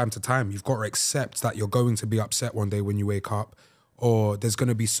to leave time to time. You've got to accept that you're going to be upset one day when you wake up, or there's going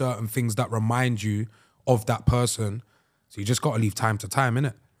to be certain things that remind you of that person. So you just got to leave time to time,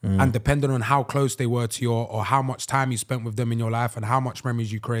 innit? And depending on how close they were to you, or how much time you spent with them in your life and how much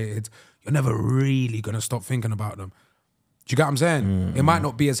memories you created, you're never really going to stop thinking about them. Do you get what I'm saying? It might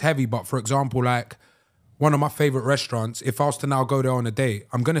not be as heavy, but for example, like one of my favorite restaurants, if I was to now go there on a date,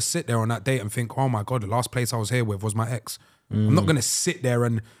 I'm going to sit there on that date and think, oh my God, the last place I was here with was my ex. I'm not going to sit there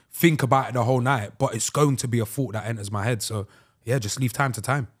and think about it the whole night, but it's going to be a thought that enters my head. So yeah, just leave time to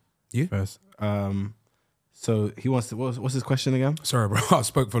time. You? First. So he wants to, what's his question again? Sorry, bro. I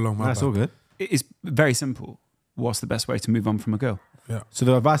spoke for a long time. That's all good. It's very simple. What's the best way to move on from a girl? Yeah. So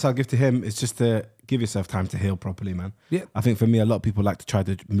the advice I'll give to him is just to give yourself time to heal properly, man. Yeah. I think for me, a lot of people like to try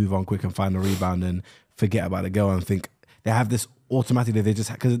to move on quick and find a rebound and forget about the girl and think they have this automatically, they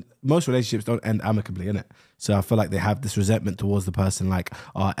just, because most relationships don't end amicably, innit? So I feel like they have this resentment towards the person, like,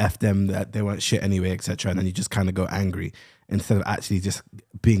 oh, F them, that they weren't shit anyway, etc. And then you just kind of go angry instead of actually just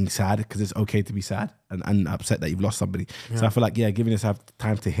being sad, because it's okay to be sad and upset that you've lost somebody. Yeah. So I feel like, yeah, giving yourself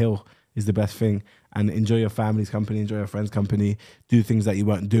time to heal is the best thing, and enjoy your family's company, enjoy your friends' company, do things that you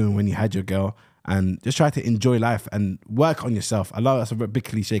weren't doing when you had your girl, and just try to enjoy life and work on yourself. I love that's a big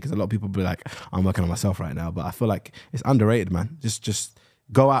cliche, because a lot of people be like, I'm working on myself right now, but I feel like it's underrated, man. Just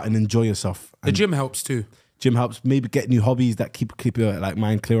go out and enjoy yourself. The gym helps too. Gym helps. Maybe get new hobbies that keep your like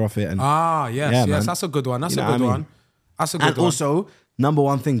mind clear off it. And yes, yeah, yes, that's a good one. That's You a know good what I one. mean? That's a good and one. also, number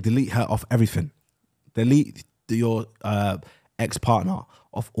one thing, delete her off everything. Delete your ex-partner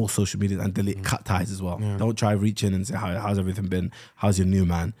off all social media, and cut ties as well. Yeah. Don't try reaching and say, how's everything been? How's your new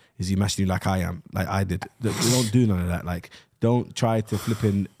man? Is he mashing you like I am? Like I did. Don't do none of that. Like, don't try to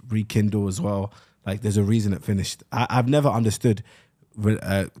flipping rekindle as well. Like, there's a reason it finished. I've never understood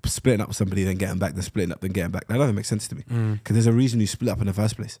splitting up with somebody, then getting back, then splitting up, then getting back. That doesn't make sense to me. Because there's a reason you split up in the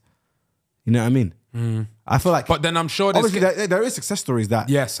first place. You know what I mean? I feel like, but then I'm sure there's obviously there is success stories that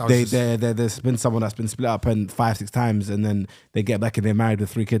there's been someone that's been split up and 5-6 times, and then they get back and they're married with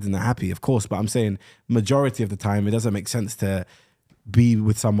 3 kids and they're happy, of course. But I'm saying majority of the time, it doesn't make sense to be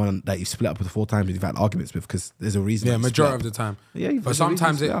with someone that you split up with 4 times and you've had arguments with, because there's a reason. Yeah, majority of the time. Yeah, but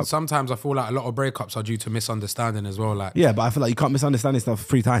sometimes I feel like a lot of breakups are due to misunderstanding as well. Like, yeah, but I feel like you can't misunderstand stuff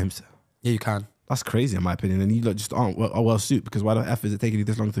 3 times. Yeah, you can. That's crazy in my opinion, and you just aren't well suited, because why the F is it taking you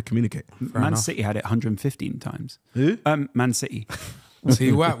this long to communicate? Man City had it 115 times. Who? Man City.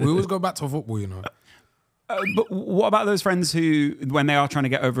 See, we always go back to football, you know. But what about those friends who, when they are trying to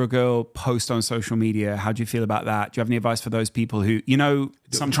get over a girl, post on social media? How do you feel about that? Do you have any advice for those people who, you know,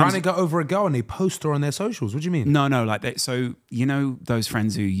 sometimes trying to get over a girl and they post her on their socials? What do you mean? No, like that. So you know those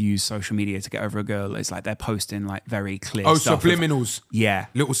friends who use social media to get over a girl? It's like they're posting like very clear. Stuff Subliminals. Yeah,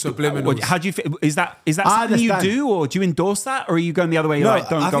 little subliminals. How do you feel? Is that something you do, or do you endorse that, or are you going the other way? Like,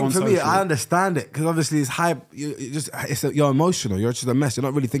 don't go on social? For me, I understand it, because obviously it's hype. You're emotional. You're just a mess. You're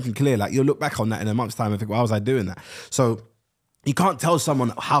not really thinking clear. Like, you'll look back on that in a month's time and think, why was I doing that? So you can't tell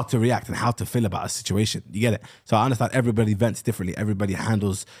someone how to react and how to feel about a situation. You get it? So I understand everybody vents differently. Everybody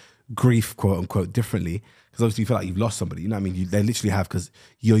handles grief, quote unquote, differently. Because obviously you feel like you've lost somebody. You know what I mean? They literally have, because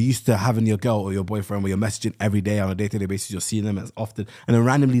you're used to having your girl or your boyfriend where you're messaging every day on a day-to-day basis. You're seeing them as often. And then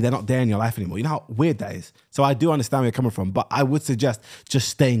randomly they're not there in your life anymore. You know how weird that is? So I do understand where you're coming from. But I would suggest just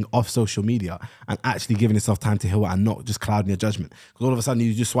staying off social media and actually giving yourself time to heal and not just clouding your judgment. Because all of a sudden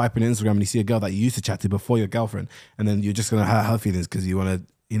you just swipe on Instagram and you see a girl that you used to chat to before your girlfriend. And then you're just going to hurt her feelings because you want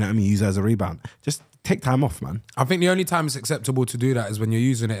to, you know what I mean, use her as a rebound. Just take time off, man. I think the only time it's acceptable to do that is when you're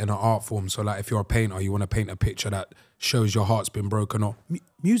using it in an art form. So like if you're a painter, you want to paint a picture that shows your heart's been broken, or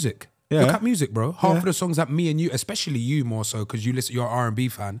music. Yeah. Look at music, bro. Half of the songs that me and you, especially you more so, because you're an R&B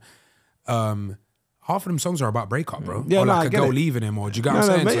fan, half of them songs are about breakup, bro. Yeah, or no, like I a get girl it. leaving him, or do you get what I'm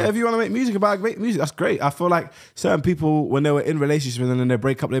saying? Mate, So- if you want to make music about make music, that's great. I feel like certain people, when they were in relationships and then they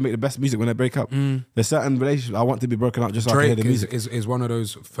break up, they make the best music when they break up. There's certain relationships I want to be broken up just so I can hear Drake the music. is one of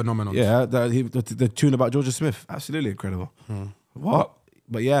those phenomenons. Yeah, the tune about Georgia Smith, absolutely incredible. What?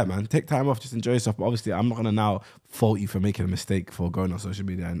 But yeah, man, take time off, just enjoy yourself. But obviously, I'm not gonna now fault you for making a mistake for going on social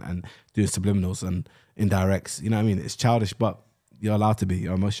media and doing subliminals and indirects. You know what I mean? It's childish, but you're allowed to be.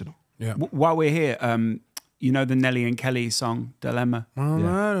 You're emotional. Yeah. While we're here, you know the Nelly and Kelly song Dilemma.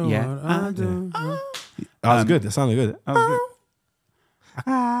 Yeah. That was good. That sounded good. That was good.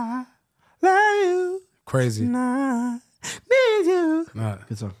 I love you. Crazy. I need you. Nah.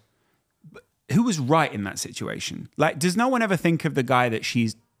 Good song. Who was right in that situation? Like, does no one ever think of the guy that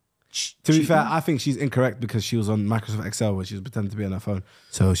she's? To be fair, I think she's incorrect because she was on Microsoft Excel where she was pretending to be on her phone.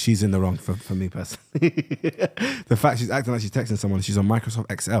 So she's in the wrong for me personally. The fact she's acting like she's texting someone, she's on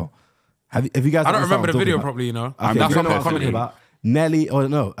Microsoft Excel. Have you guys? I don't understand remember what the I'm video talking properly, you know. about? Okay, That's you what know I'm what I'm talking about. Nelly, or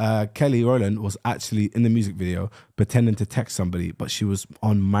no, Kelly Rowland was actually in the music video pretending to text somebody, but she was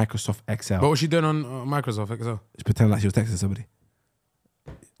on Microsoft Excel. What was she doing on Microsoft Excel? She pretending like she was texting somebody.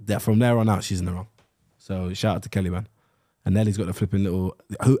 That from there on out, she's in the wrong. So shout out to Kelly, man. And Nelly's got the flipping little.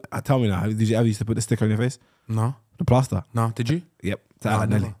 Tell me now, did you ever used to put the sticker on your face? No. The plaster? No, did you? Yep. No, Like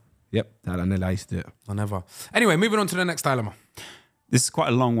Nelly. never. Yep. Like Nelly, I used to do it. I never. Anyway, moving on to the next dilemma. This is quite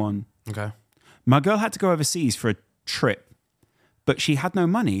a long one. Okay. My girl had to go overseas for a trip, but she had no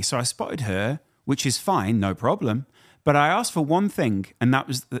money, so I spotted her, which is fine, no problem. But I asked for one thing, and that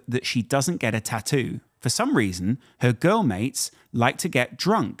was that she doesn't get a tattoo. For some reason, her girl mates like to get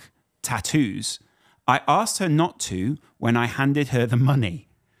drunk, tattoos. I asked her not to when I handed her the money.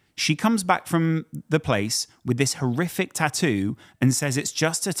 She comes back from the place with this horrific tattoo and says it's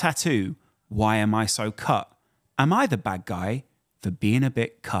just a tattoo. Why am I so cut? Am I the bad guy for being a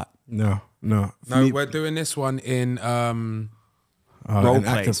bit cut? No. No, we're doing this one in Roleplay.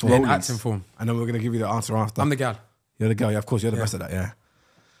 acting form. And then we're going to give you the answer after. I'm the gal. You're the girl. Yeah, of course, you're the best at that, yeah.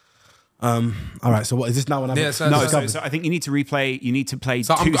 All right, so what is this now? When I'm Yeah, so- No, so I think you need to replay. You need to play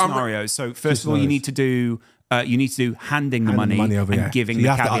So two I'm- scenarios. So first of all, you scenarios. need to do handing the money, over, and yeah. giving So you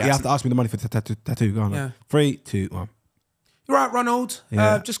the have caveats. you have to ask me the money for the tattoo. Go on. Yeah. 3, 2, 1. You're right, Ronald.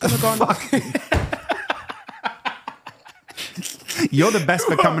 Yeah. Just gonna go on. You're the best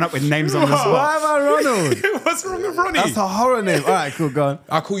for coming up with names on the spot. Why am I Ronald? What's wrong with Ronnie? That's a horror name. All right, cool, go on.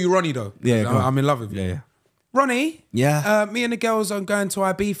 I'll call you Ronnie though. Yeah, go on. I'm in love with you. Yeah. Ronnie. Yeah. Me and the girls are going to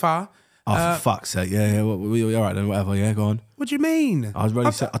Ibiza. Oh, for fuck's sake. Yeah. All right then, whatever. Yeah, go on. What do you mean? I was ready.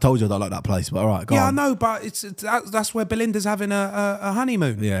 I told you I don't like that place, but all right, go Yeah, I on. know, but that's where Belinda's having a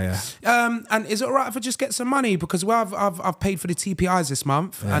honeymoon. Yeah. And is it all right if I just get some money? Because I've paid for the TPIs this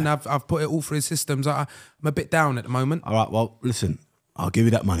month and I've put it all through the systems. I'm a bit down at the moment. All right, well, listen, I'll give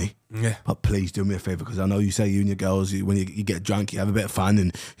you that money. Yeah. But please do me a favour, because I know you say you and your girls, when you get drunk, you have a bit of fun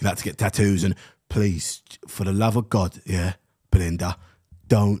and you like to get tattoos. And please, for the love of God, yeah, Belinda,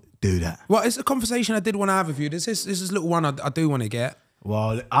 don't do that. Well, it's a conversation I did want to have with you. This is a little one I do want to get.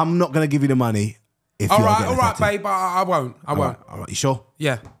 Well, I'm not going to give you the money if All you're right, getting a tattoo. babe. I won't. I won't. All right, you sure?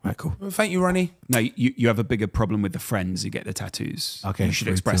 Yeah. All right, cool. Well, thank you, Ronnie. No, you have a bigger problem with the friends who get the tattoos. Okay, you should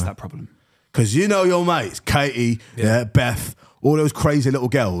free express to- that problem. Because you know your mates, Katie, yeah, Beth, all those crazy little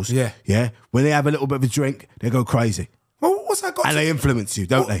girls. Yeah. When they have a little bit of a drink, they go crazy. Well, what's that got And to they influence you,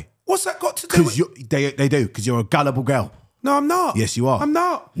 don't they? What's that got to do with... Because they do, because you're a gullible girl. No, I'm not. Yes, you are. I'm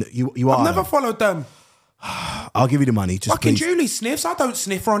not. No, you are. I've never though. followed them. I'll give you the money. Just Fucking please. Julie sniffs. I don't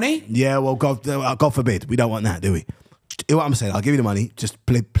sniff, Ronnie. Yeah, well, God forbid. We don't want that, do we? You know what I'm saying? I'll give you the money. Just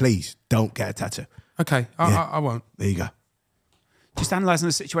please don't get a tattoo. Okay, Yeah. I won't. There you go. Just analysing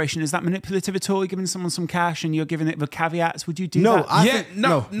the situation, is that manipulative at all? You're giving someone some cash and you're giving it with caveats. Would you do No, that? I Yeah, think-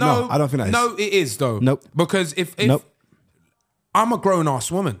 no, no, I don't think that is. No, it is though. Nope. Because if Nope. I'm a grown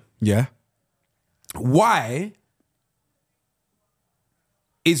ass woman, Yeah. why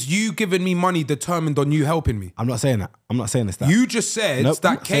is you giving me money determined on you helping me? I'm not saying that. I'm not saying this. That. You just said Nope, I'm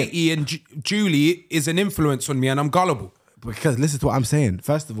that not saying- Katie and Julie is an influence on me and I'm gullible. Because listen to what I'm saying.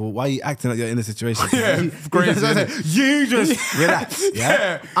 First of all, why are you acting like you're in a situation? Yeah, crazy, You just relax.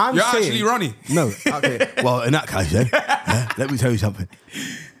 Yeah, You're actually Ronnie. No, okay. Well, in that case, let me tell you something.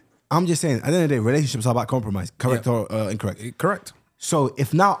 I'm just saying, at the end of the day, relationships are about compromise. Correct or incorrect? Correct. So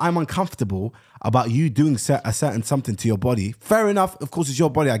if now I'm uncomfortable about you doing a certain something to your body, fair enough. Of course, it's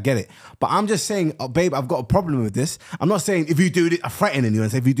your body. I get it. But I'm just saying, oh, babe, I've got a problem with this. I'm not saying if you do this, I'm threatening you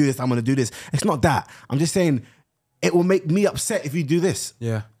and say, if you do this, I'm going to do this. It's not that. I'm just saying it will make me upset if you do this.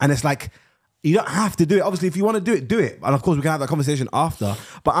 Yeah. And it's like, you don't have to do it. Obviously, if you want to do it, do it. And of course, we can have that conversation after.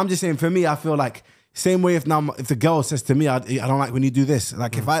 But I'm just saying, for me, I feel like, same way if the girl says to me, I don't like when you do this.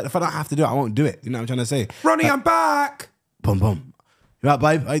 Like, if I don't have to do it, I won't do it. You know what I'm trying to say? Ronnie, I'm back. Boom, boom. You right,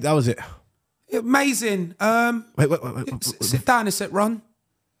 babe? Hey, that was it. Amazing. Wait. Sit down a sec, Ron.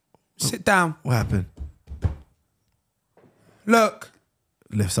 Sit down. What happened? Look.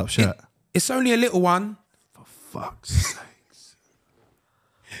 Lifts up shirt. It's only a little one. For fuck's sakes.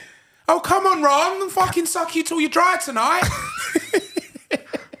 Oh, come on, Ron. I'll fucking suck you till you dry tonight.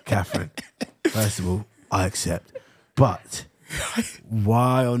 Catherine, first of all, I accept. But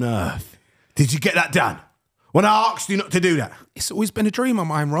why on earth did you get that done? When I asked you not to do that. It's always been a dream of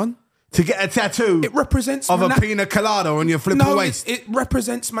mine, Ron. To get a tattoo It represents of my a pina colada on your flipping No, waist. it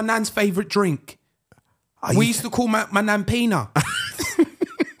represents my nan's favourite drink. We used to call my nan Pina.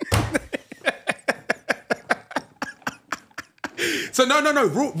 So no.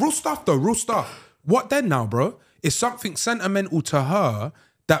 Real stuff though, real stuff. What then now, bro? It's something sentimental to her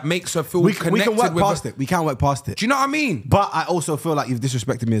that makes her feel connected we can work with past it. We can't work past it. Do you know what I mean? But I also feel like you've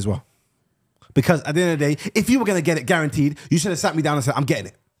disrespected me as well. Because at the end of the day, if you were going to get it guaranteed, you should have sat me down and said, I'm getting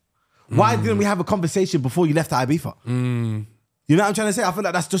it. Why didn't we have a conversation before you left the Ibiza? You know what I'm trying to say? I feel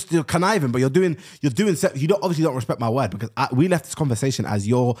like that's just conniving, but you obviously don't respect my word because we left this conversation as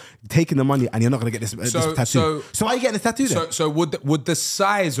you're taking the money and you're not going to get this tattoo. So why are you getting this tattoo then? So would the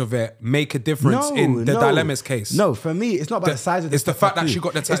size of it make a difference in the dilemma's case? No, for me, it's not about the size of the tattoo. It's the fact that she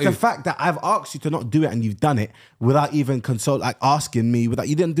got the tattoo. It's the fact that I've asked you to not do it and you've done it without even asking me,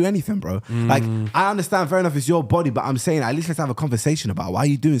 you didn't do anything, bro. Like, I understand, fair enough, it's your body, but I'm saying at least let's have a conversation about why are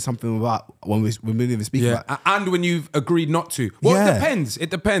you doing something about when we didn't even speak about it. And when you've agreed not to. Well, it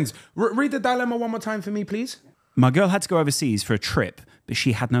depends. Read the dilemma one more time for me, please. My girl had to go overseas for a trip, but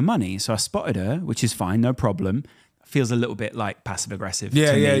she had no money. So I spotted her, which is fine, no problem. Feels a little bit like passive aggressive to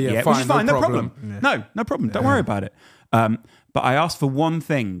me. Yeah. Which is fine, no problem. Yeah. No problem. Don't worry about it. But I asked for one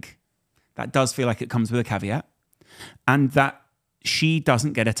thing that does feel like it comes with a caveat, and that she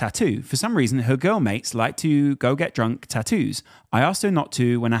doesn't get a tattoo. For some reason, her girl mates like to go get drunk tattoos. I asked her not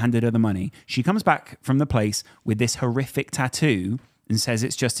to when I handed her the money. She comes back from the place with this horrific tattoo and says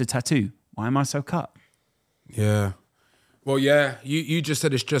it's just a tattoo. Why am I so cut? Yeah. Well, yeah, you just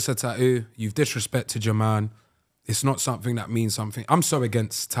said it's just a tattoo. You've disrespected your man. It's not something that means something. I'm so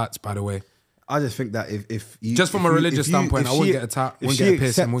against tats, by the way. I just think that if you... Just from a religious standpoint, I wouldn't get a tat, wouldn't get a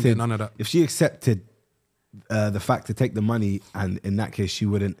piercing, wouldn't get none of that. If she accepted the fact to take the money and in that case she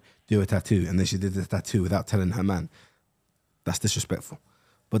wouldn't do a tattoo and then she did the tattoo without telling her man, that's disrespectful.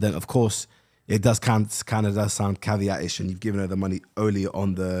 But then, of course... It does kind of sound caveat-ish, and you've given her the money early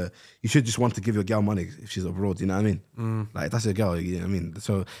on the... You should just want to give your girl money if she's abroad, you know what I mean? Like, that's your girl, you know what I mean?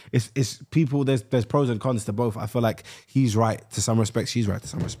 So, it's people, there's pros and cons to both. I feel like he's right to some respect, she's right to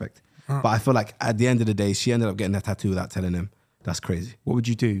some respect. But I feel like at the end of the day, she ended up getting that tattoo without telling him. That's crazy. What would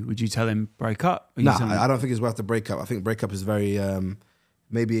you do? Would you tell him break up? No, I don't think it's worth the breakup. I think breakup is very,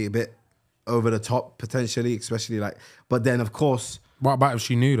 maybe a bit over the top, potentially, especially like... But then, of course... What about if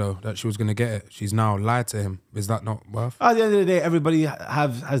she knew, though, that she was going to get it? She's now lied to him. Is that not worth? At the end of the day, everybody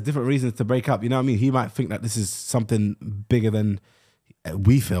has different reasons to break up. You know what I mean? He might think that this is something bigger than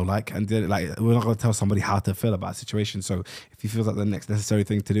we feel like. And like, we're not going to tell somebody how to feel about a situation. So if he feels like the next necessary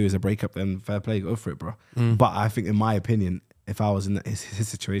thing to do is a breakup, then fair play, go for it, bro. But I think, in my opinion, if I was in his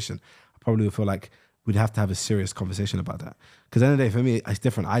situation, I probably would feel like we'd have to have a serious conversation about that. Because at the end of the day, for me, it's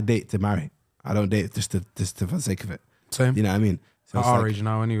different. I date to marry. I don't date just for the sake of it. Same. You know what I mean? So at our age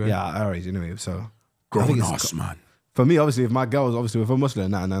now, anyway. Yeah, at our age, anyway. So, grown ass, man. For me, obviously, if my girl's obviously, if I'm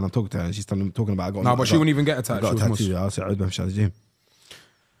Muslim and I'm talking to her and she's talking about, I got no, but she wouldn't even get a tattoo. I got a tattoo. I'll say, Do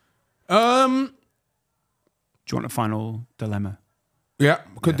you want a final dilemma? Yeah,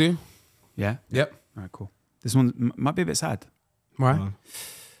 could do. Yeah. Yep. All right, cool. This one might be a bit sad. Why?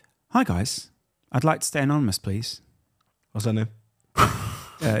 Hi guys, I'd like to stay anonymous, please. What's her name?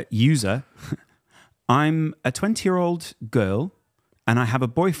 User. I'm a 20-year-old girl and I have a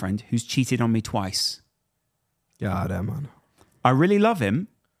boyfriend who's cheated on me twice. Yeah, there, man. I really love him,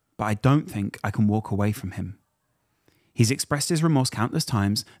 but I don't think I can walk away from him. He's expressed his remorse countless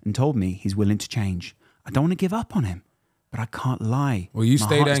times and told me he's willing to change. I don't want to give up on him, but I can't lie. Well, you My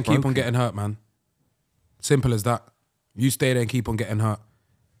stay heart there is and keep on broken. getting hurt, man. Simple as that. You stay there and keep on getting hurt.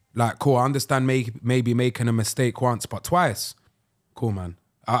 Like, cool, I understand maybe making a mistake once, but twice. Cool, man.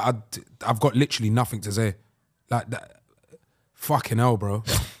 I've got literally nothing to say. Like, that, fucking hell, bro.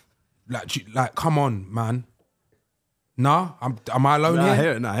 like, come on, man. Nah, am I alone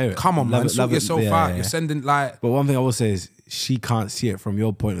here? I hear it. Come on, man. Sort yourself out. Yeah. You're sending, like... But one thing I will say is she can't see it from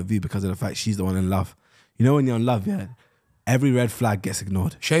your point of view because of the fact she's the one in love. You know when you're in love, yeah, every red flag gets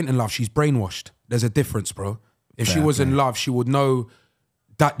ignored. She ain't in love. She's brainwashed. There's a difference, bro. If she was in love, she would know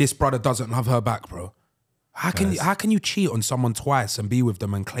that this brother doesn't love her back, bro. How can you cheat on someone twice and be with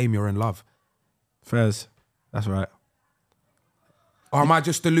them and claim you're in love? Fairs. That's right. Or am I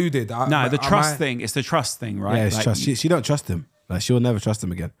just deluded? No, the trust thing. It's the trust thing, right? Yeah, it's Like, trust. She don't trust him. Like she'll never trust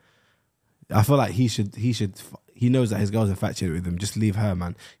him again. I feel like he knows that his girl's infatuated with him. Just leave her,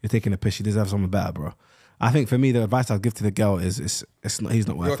 man. You're taking a piss. She deserves someone better, bro. I think for me, the advice I'd give to the girl is it's not, he's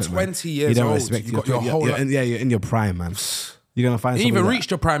not worth it. You're 20 years He don't old. respect You got your whole life. you're in your prime, man. You're gonna find. You ain't even somebody reached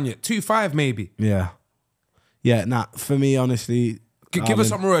your prime yet. 2.5 maybe. Yeah. Nah. For me, honestly, Give us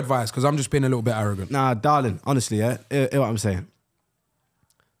some real advice because I'm just being a little bit arrogant. nah, darling. Honestly, yeah. Hear what I'm saying.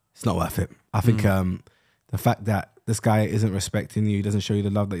 It's not worth it. I think the fact that this guy isn't respecting you, doesn't show you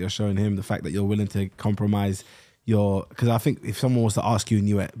the love that you're showing him, the fact that you're willing to compromise because I think if someone was to ask you and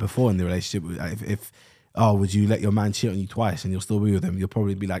you before in the relationship, if would you let your man cheat on you twice and you'll still be with him, you'll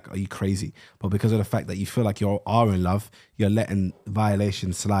probably be like, are you crazy? But because of the fact that you feel like you are in love, you're letting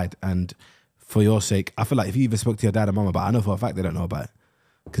violations slide. And for your sake, I feel like if you even spoke to your dad and mum about it, I know for a fact they don't know about it.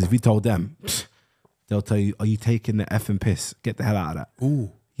 Because if you told them, they'll tell you, are you taking the effing piss? Get the hell out of that.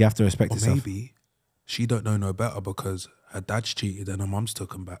 Ooh. You have to respect yourself. Maybe she don't know no better because her dad's cheated and her mum's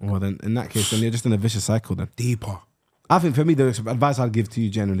took him back. Well, then in that case, then you're just in a vicious cycle then. Deeper. I think for me, the advice I'd give to you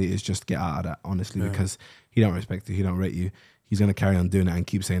generally is just get out of that, honestly, because he don't respect you, he don't rate you. He's going to carry on doing it and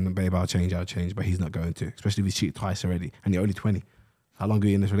keep saying, babe, I'll change, but he's not going to, especially if he's cheated twice already and you're only 20. How long are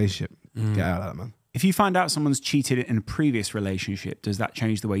you in this relationship? Get out of that, man. if you find out someone's cheated in a previous relationship, does that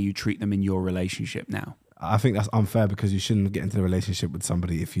change the way you treat them in your relationship now? I think that's unfair because you shouldn't get into a relationship with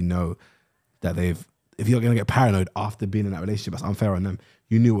somebody if you know that if you're going to get paranoid after being in that relationship, that's unfair on them.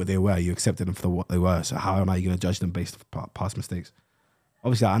 You knew what they were. You accepted them for what they were. So how am I going to judge them based on past mistakes?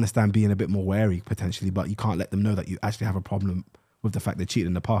 Obviously, I understand being a bit more wary potentially, but you can't let them know that you actually have a problem with the fact they cheated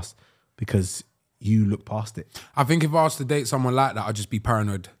in the past because you look past it. I think if I was to date someone like that, I'd just be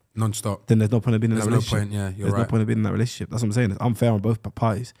paranoid non-stop. Then there's no point of being in that relationship. There's no point, yeah, There's no point of being in that relationship. That's what I'm saying. It's unfair on both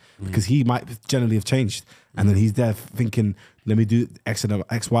parties because he might generally have changed and then he's there thinking, let me do X and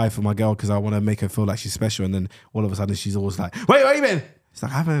XY for my girl because I want to make her feel like she's special. And then all of a sudden she's always like, wait, where you been? It's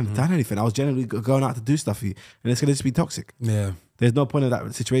like, I haven't done anything. I was generally going out to do stuff for you. And it's going to just be toxic. Yeah. There's no point in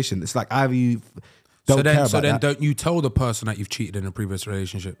that situation. It's like either you don't care about that. Don't you tell the person that you've cheated in a previous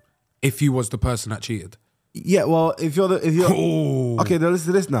relationship if you was the person that cheated? Yeah, well, if you're Ooh. okay, now listen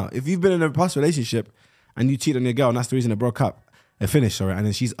to this now. If you've been in a past relationship and you cheat on your girl and that's the reason it broke up, it finished, sorry, and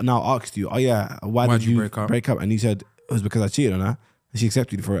then she's now asked you, oh yeah, why did you break up? And you said it was because I cheated on her, and she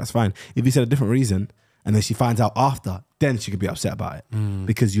accepted you for it. That's fine. If you said a different reason and then she finds out after, then she could be upset about it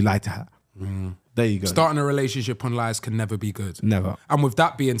because you lied to her. There you go. Starting a relationship on lies can never be good. Never. And with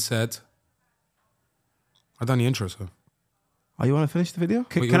that being said, I done the intro, so. Oh, you want to finish the video?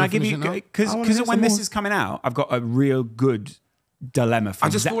 Can I give you, because when this is coming out, I've got a real good dilemma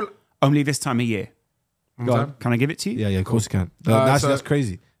for only this time of year. Go on. Can I give it to you? Yeah, of course you can. That's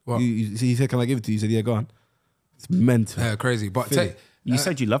crazy. You said, can I give it to you? You said, yeah, go on. It's mental. Yeah, crazy. But you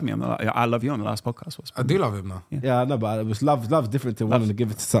said you love me I love you on the last podcast. I do love him now. Yeah, I know, but it was love's different to wanting to give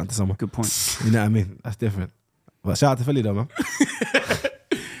it to someone. Good point. You know what I mean? That's different. But shout out to Philly though, man.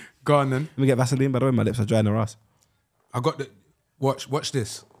 Go on then. Let me get Vaseline, by the way, my lips are dry in the ass. I got the... Watch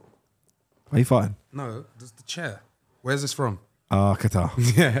this. Are you farting? No, there's the chair. Where's this from? Qatar.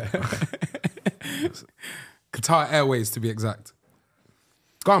 Yeah. Qatar Airways, to be exact.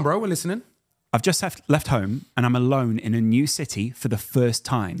 Go on, bro. We're listening. I've just left home and I'm alone in a new city for the first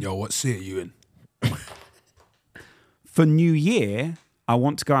time. Yo, what city are you in? For New Year, I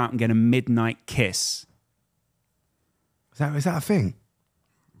want to go out and get a midnight kiss. Is that a thing?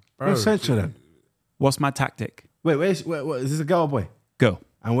 Bro, Where's Central then? What's my tactic? Wait, is this a girl or boy? Girl.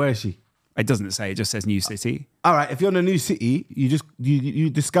 And where is she? It doesn't say. It just says new city. All right, if you're in a new city,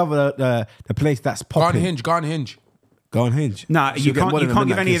 you discover the place that's popping. Go on Hinge. Go on Hinge. No, So you can't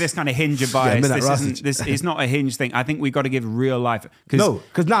give any kiss. of this kind of Hinge advice. Midnight This is not a Hinge thing. I think we've got to give real life. No,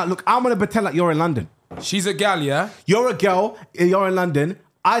 because now, look, I'm going to pretend like you're in London. She's a gal, yeah? You're a girl, you're in London.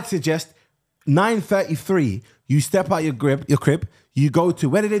 I'd suggest 9:33, you step out your crib, you go to,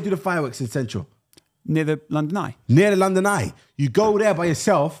 where did they do the fireworks in Central? Near the London Eye. Near the London Eye. You go there by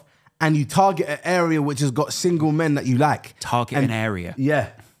yourself and you target an area which has got single men that you like. Target an area. Yeah.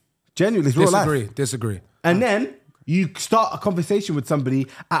 Genuinely, it's real life. Disagree. And then you start a conversation with somebody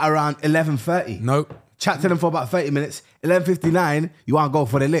at around 11:30. Nope. Chat to them for about 30 minutes. 11:59, you want to go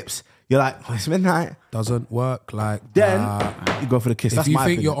for their lips. You're like, oh, it's midnight. Doesn't work like Then that. you go for the kiss. If That's you my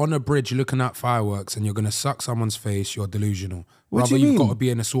think opinion. you're on a bridge looking at fireworks and you're going to suck someone's face, you're delusional. What do Rather, you you've mean? got to be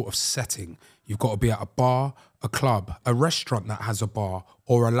in a sort of setting. You've got to be at a bar, a club, a restaurant that has a bar,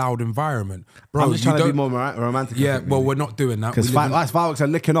 or a loud environment. Bro, I'm just trying to be more romantic. Yeah, well, we're not doing that. Because We live in- fireworks are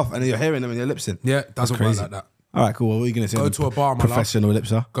licking off and you're hearing them in your lips in. Yeah, it doesn't work crazy. like that. All right, cool. Well, what are you going to say? Go to a bar, my love. Professional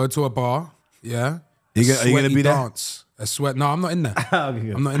lips, huh? Go to a bar, yeah. Are you gonna Sweaty be there? Dance. A sweat. No, I'm not in there. Okay,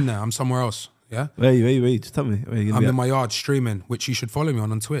 good. I'm not in there. I'm somewhere else. Yeah. Where you? Just tell me. Where you going I'm to be in my yard streaming, which you should follow me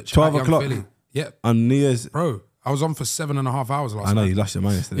on Twitch. 12 at Young o'clock? Filly. Yeah, on New Year's? bro. I was on for 7.5 hours last I know, night. you lost your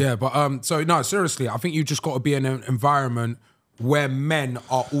mind yesterday. Yeah, but so no, seriously, I think you just got to be in an environment where men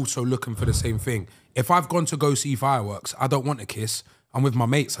are also looking for the same thing. If I've gone to go see fireworks, I don't want a kiss. I'm with my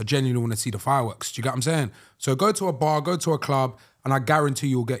mates. I genuinely want to see the fireworks. Do you get what I'm saying? So go to a bar, go to a club, and I guarantee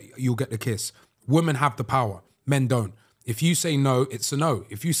you'll get the kiss. Women have the power. Men don't. If you say no, it's a no.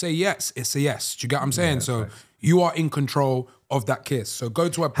 If you say yes, it's a yes. Do you get what I'm saying? So you are in control of that kiss. So go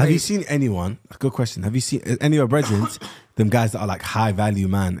to a place. Have you seen anyone, good question, have you seen any of your brethren, them guys that are like high value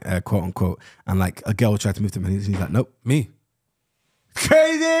man, quote unquote, and like a girl tried to move to him and he's like, nope. Me.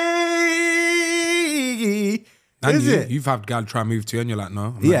 Crazy! And Is it? You've had guys try and move to you and you're like, no.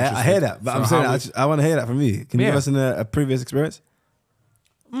 I'm not Yeah, I hear interested. that. But So I'm saying, how is- I want to hear that from you. Can you Yeah. give us a previous experience?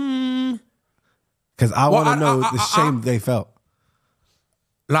 Because I want to know the shame they felt.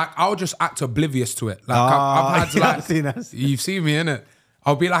 like, I'll just act oblivious to it. Like, Ah, I've had to, yeah, like, I've seen that. you've seen me, innit?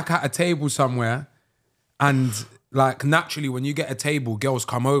 I'll be like at a table somewhere and like naturally when you get a table, girls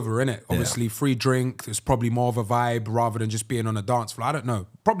come over, innit? Obviously free drink, there's probably more of a vibe rather than just being on a dance floor. I don't know,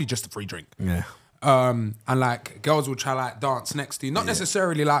 probably just a free drink. Yeah. And like girls will try like dance next to you, not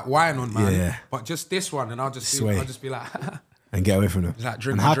necessarily like wine on man, Yeah. but just this one, and I'll just Sway. be like, And get away from them. like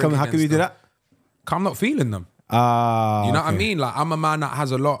drink And my how drink come again you do still. that? I'm not feeling them. Ah, You know what I mean? Like I'm a man that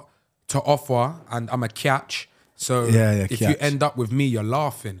has a lot to offer, and I'm a catch. So Yeah, if you catch. end up with me, you're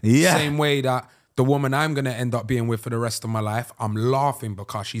laughing. Yeah. Same way that the woman I'm gonna end up being with for the rest of my life, I'm laughing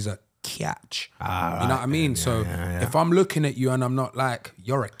because she's a catch. You know what I mean? So if I'm looking at you and I'm not like,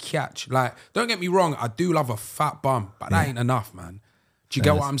 you're a catch. Like, don't get me wrong, I do love a fat bum, but that ain't enough, man. Do you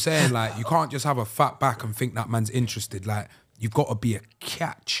get what I'm saying? Like, you can't just have a fat back and think that man's interested. Like, you've got to be a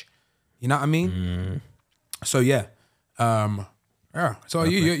catch. You know what I mean? So yeah. Yeah. So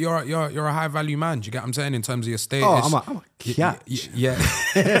you're a high value man. Do you get what I'm saying in terms of your status? Oh, I'm a catch. Yeah.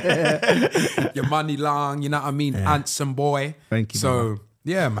 Your money long. You know what I mean? Handsome boy. Thank you, So brother.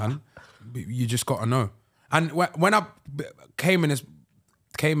 yeah, man. You just got to know. And when I came in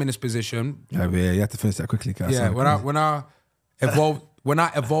this position, Yeah, you have to finish that quickly, guys. yeah. When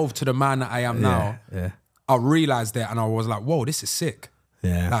I evolved to the man that I am now, yeah. I realized that, and I was like, whoa, this is sick.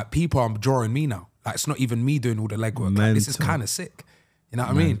 Yeah. Like people are drawing me now. Like it's not even me doing all the legwork. Like, this is Mental. kind of sick. You know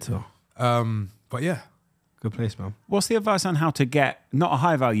what I mean? Mental. But yeah. Good place, man. What's the advice on how to get not a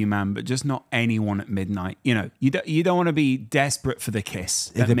high value man, but just not anyone at midnight? You know, you don't want to be desperate for the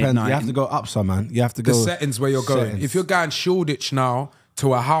kiss It at depends. midnight. You have to go up some, man. You have to go. The settings where you're going. settings. If you're going Shoreditch now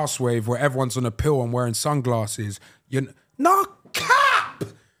to a house rave where everyone's on a pill and wearing sunglasses, no cap.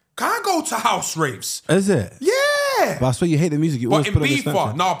 Can't go to house raves. Is it? Yeah. But I swear you hate the music. You But always in put on the beefer,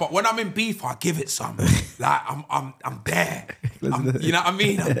 Snapchat. no. But when I'm in beefer, I give it some. Like I'm there. You know what I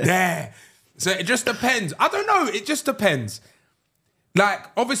mean? I'm there. So it just depends. I don't know. It just depends. Like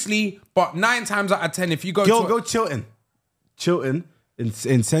obviously, but 9 times out of 10, if you go Go to Chilton. Chilton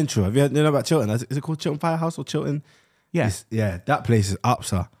in Central. Have you know about Chilton? Is it called Chilton Firehouse or Chilton? Yeah. Yeah, that place is up,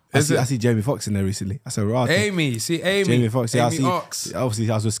 sir. I Is it? see Jamie Foxx in there recently. I said, right. Amy, Jamie Foxx. Yeah, I Amy see. Ox. Obviously,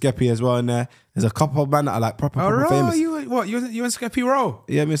 I was with Skeppy as well in there. There's a couple of men that are like proper Oh, famous. you in Skeppy Row?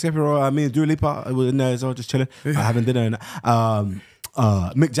 Yeah, me and Skeppy, me and Dua Lipa was in there as well, just chilling. Having dinner. And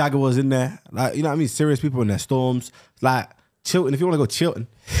Mick Jagger was in there. Like, you know what I mean? Serious people in there. Storms. Like, Chilton. If you want to go Chilton,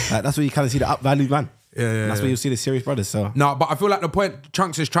 like, that's where you kind of see the up value man. Yeah. That's where you see the serious brothers. So No, but I feel like the point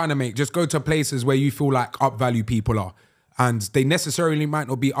Chunkz is trying to make, just go to places where you feel like up value people are. And they necessarily might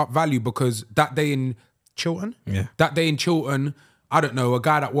not be up value because that day in Chilton, I don't know, a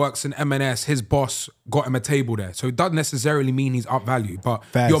guy that works in M&S, his boss got him a table there. So it doesn't necessarily mean he's up value, but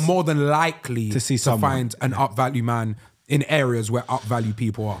Facts. you're more than likely To see to someone. find an up value man in areas where up value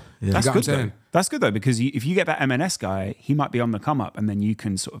people are. You That's get what I'm good saying? though. That's good though, because if you get that M&S guy, he might be on the come up, and then you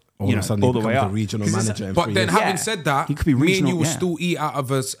can sort of All of a sudden, all he the way becomes up. a regional 'Cause it's- manager. in But 3 then years. having said that, He could be me and regional, you would yeah. still eat out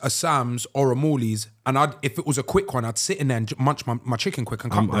of a Sam's or a Morley's, and if it was a quick one, I'd sit in there and munch my chicken quick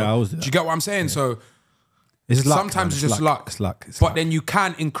and come. I always do Do that. you get what I'm saying? So it's luck, sometimes man. it's just luck. It's luck. It's but luck. then you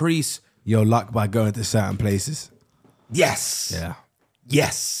can increase. Your luck by going to certain places. Yes. Yeah.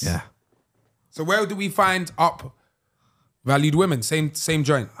 Yes. Yeah. So where do we find up valued women? Same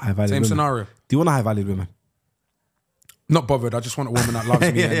joint. High valued Same women. scenario. Do you want a high valued woman? Not bothered. I just want a woman that loves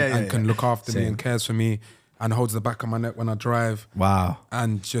me and can look after me Same. and cares for me and holds the back of my neck when I drive Wow.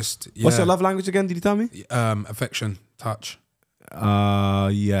 and just What's your love language again? Did you tell me? affection, touch.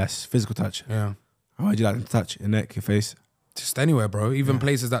 Yes. Physical touch. Yeah. How would you like to touch your neck, your face? Just anywhere, bro. Even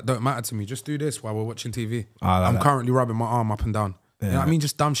places that don't matter to me. Just do this while we're watching TV. I like I'm that. currently rubbing my arm up and down. You know Yeah. what I mean?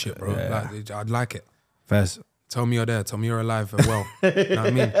 Just dumb shit, bro. Yeah. Like, I'd like it. First. Tell me you're there. Tell me you're alive and well. You know what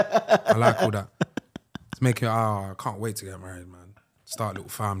I mean? I like all that. Let's make it, I can't wait to get married, man. Start a little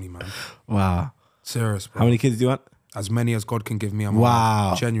family, man. Wow. Serious, bro. How many kids do you want? As many as God can give me.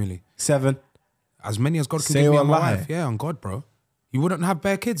 Wow. Genuinely. 7. As many as God can Say give me and my wallahi. wife. Yeah, on God, bro. You wouldn't have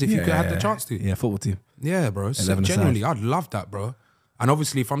bare kids if you could have the chance to. Yeah, football team. Yeah, bro. So 11 aside. genuinely, I'd love that, bro. And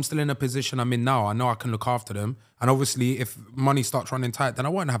obviously, if I'm still in a position I'm in now, I know I can look after them. And obviously, if money starts running tight, then I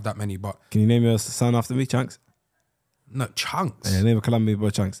won't have that many. But Can you name your son after me, Chunkz? no, Chunkz. Yeah, name a Colombian boy,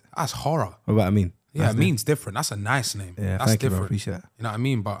 Chunkz. That's horror. What about Amin? Yeah, Nice it name. means different. That's a nice name. Yeah, that's thank you, bro. different. Appreciate that. You know what I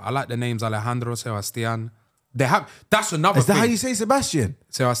mean? But I like the names Alejandro, Sebastian. They have. That's another Is that thing. how you say Sebastian?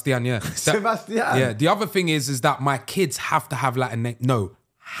 Sebastian, yeah. Sebastian. Yeah. The other thing is that my kids have to have Latin names. No,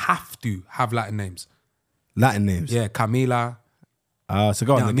 have to have Latin names. Latin names. Yeah, Camila. So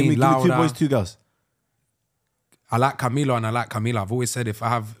go on. Yeah, then. Give me 2 Laura. boys, 2 girls. I like Camilo and I like Camila. I've always said if I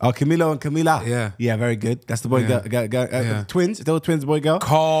have Oh, Camilo and Camila. Yeah. Yeah, very good. That's the boy Yeah. girl. Yeah. Twins. If they were twins, boy, girl.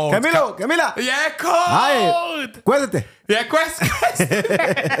 cold. Camilo, Camila. Yeah, cold. Ay, cuéntate. Yeah, quest.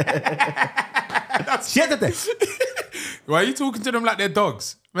 Siéntate. Why are you talking to them like they're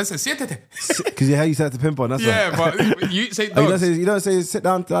dogs? Man says, siéntate. Because you how you said to pimp on. That's Yeah, why. but you say Oh, dogs. you don't say sit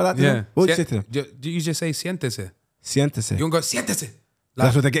down like that to Yeah. them? What do you say to them? Do you just say siéntese? Siéntese. You don't go siéntese.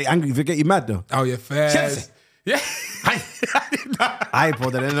 That's what they get angry. If they get you mad though. Oh, you're fair. Siéntese. Yeah. Ay,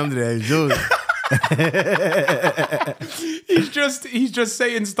 poder el nombre de Jesús. he's just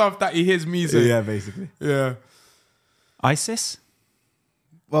saying stuff that he hears me say. Yeah, basically. Yeah. ISIS?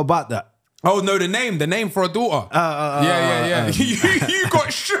 What about that? Oh no, the name for a daughter. Yeah. You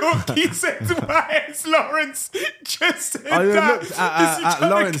got shook. He said, "Why is Lawrence just said Oh, you that?" looked at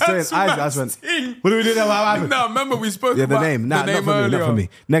Lawrence saying, I went, what do we do now? What happened? No, remember we spoke Yeah, the about name. Nah, the name not for me. earlier. Not for me.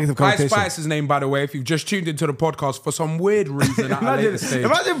 Negative Ice connotation. Spice's name, by the way, if you've just tuned into the podcast for some weird reason at a later stage.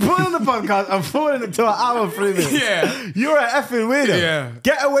 Imagine pulling the podcast and pulling it to an hour 3 minutes. Yeah. You're an effing weirdo. Yeah.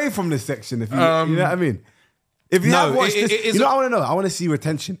 Get away from this section if you, you know what I mean? If you No, have watched it this, is you know a- what I want to know? I want to see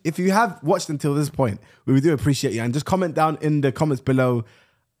retention. If you have watched until this point, we do appreciate you. And just comment down in the comments below,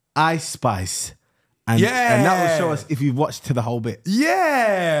 Ice Spice. And that will show us if you've watched to the whole bit.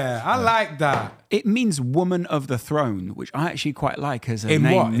 Yeah, I like that. It means woman of the throne, which I actually quite like as a In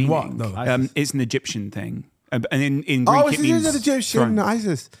name what? In meaning. what, though? It's an Egyptian thing. And in Greek Oh, it this means is an Egyptian throne.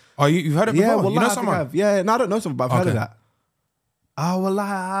 ISIS. Oh, you've heard it Yeah, before? well, You know someone? Yeah, no, I don't know someone, but I've heard of Okay. that. Oh, well, I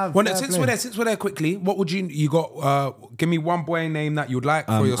have. Well, Fair since play. we're there quickly, what would you got? Give me one boy name that you'd like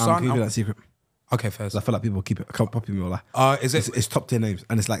for your I'm son. keeping that secret. Okay, first. I feel like people keep it popping me all that. Is it It's top tier names,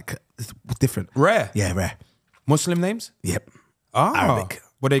 and it's like it's different. rare? Yeah, rare. Muslim names? Yep. Arabic.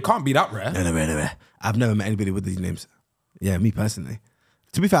 Well, they can't be that rare. No, rare. I've never met anybody with these names. Yeah, me personally.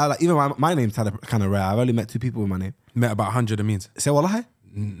 To be fair, like even my name's kind of rare. I've only met 2 people with my name. Met about 100 of means. Say wallahi.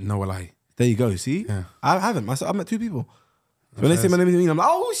 No, wallahi. There you go. See, Yeah. I haven't. I've met 2 people. So when they say my name is me, I'm like,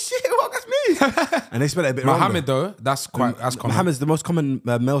 oh shit, what? That's me. And they spell it a bit wrong. Mohammed though, that's common. Mohammed's the most common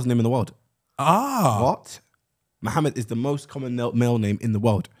male's name in the world. What? Mohammed is the most common male name in the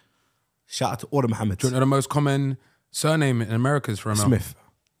world. Shout out to all the Mohammeds. Do you know the most common surname in America is from? Smith.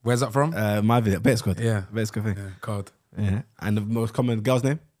 Where's that from? My video, Bet Squad. Yeah. Bet Squad thing. Yeah, card. Yeah. And the most common girl's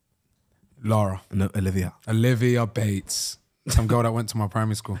name? Laura. No, Olivia. Olivia Bates. Some girl that went to my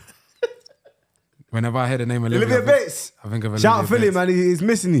primary school. Whenever I hear the name Olivia, Olivia Bates. I think of Olivia Shout out Philly, Bates. man. He's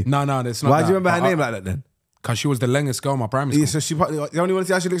missing you. No, that's not. Why do you remember her name like that then? Because she was the youngest girl in my primary school. Yeah, so she probably, you only want to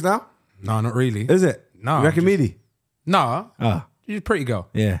see how she looks now? No, not really. Is it? No, You reckon Meaty? No, Ah. she's a pretty girl.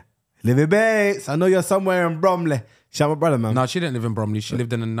 Yeah. Olivia Bates. I know you're somewhere in Bromley. Shout out my brother, man. No, she didn't live in Bromley. She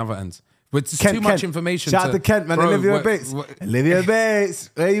lived in another end. But it's Kent, too much Kent. information. Shout out to Kent, man. Bro, Olivia what- Bates. what- Olivia Bates.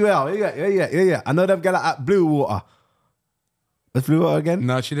 Where you at? Yeah. I know them girl at Blue Water. What's Blue Water again?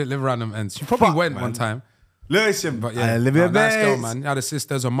 No, she didn't live around them ends. She probably Fuck, went man. one time. Listen, But yeah, Olivia nice girl, Bates. man. Had her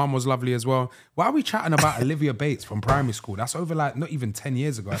sisters. Her mum was lovely as well. Why are we chatting about Olivia Bates from primary school? That's over like not even 10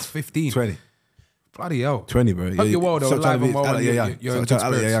 years ago. That's 15. 20. Bloody hell. 20, bro. Hope you're well, though. Alive and well. and you're in good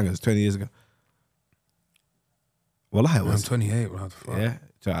spirits. Young is 20 years ago. Well, I I'm was. 28. Bro. Yeah.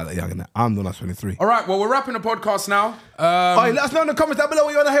 Young. I'm the one that's 23. All right, well, we're wrapping the podcast now. Let us know in the comments down below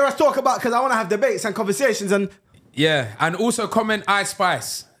what you want to hear us talk about, because I want to have debates and conversations. And Yeah, and also comment I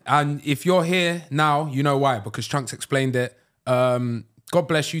Spice. And if you're here now, you know why, because Chunkz explained it. God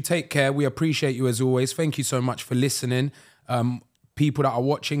bless you. Take care. We appreciate you as always. Thank you so much for listening. People that are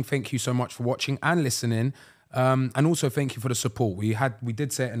watching, thank you so much for watching and listening. And also thank you for the support. We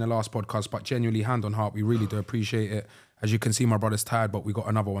did say it in the last podcast, but genuinely, hand on heart, we really do appreciate it. As you can see, my brother's tired, but we got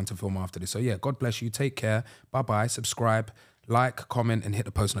another one to film after this. So yeah, God bless you. Take care. Bye-bye. Subscribe, like, comment, and hit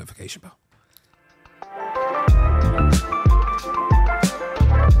the post notification bell.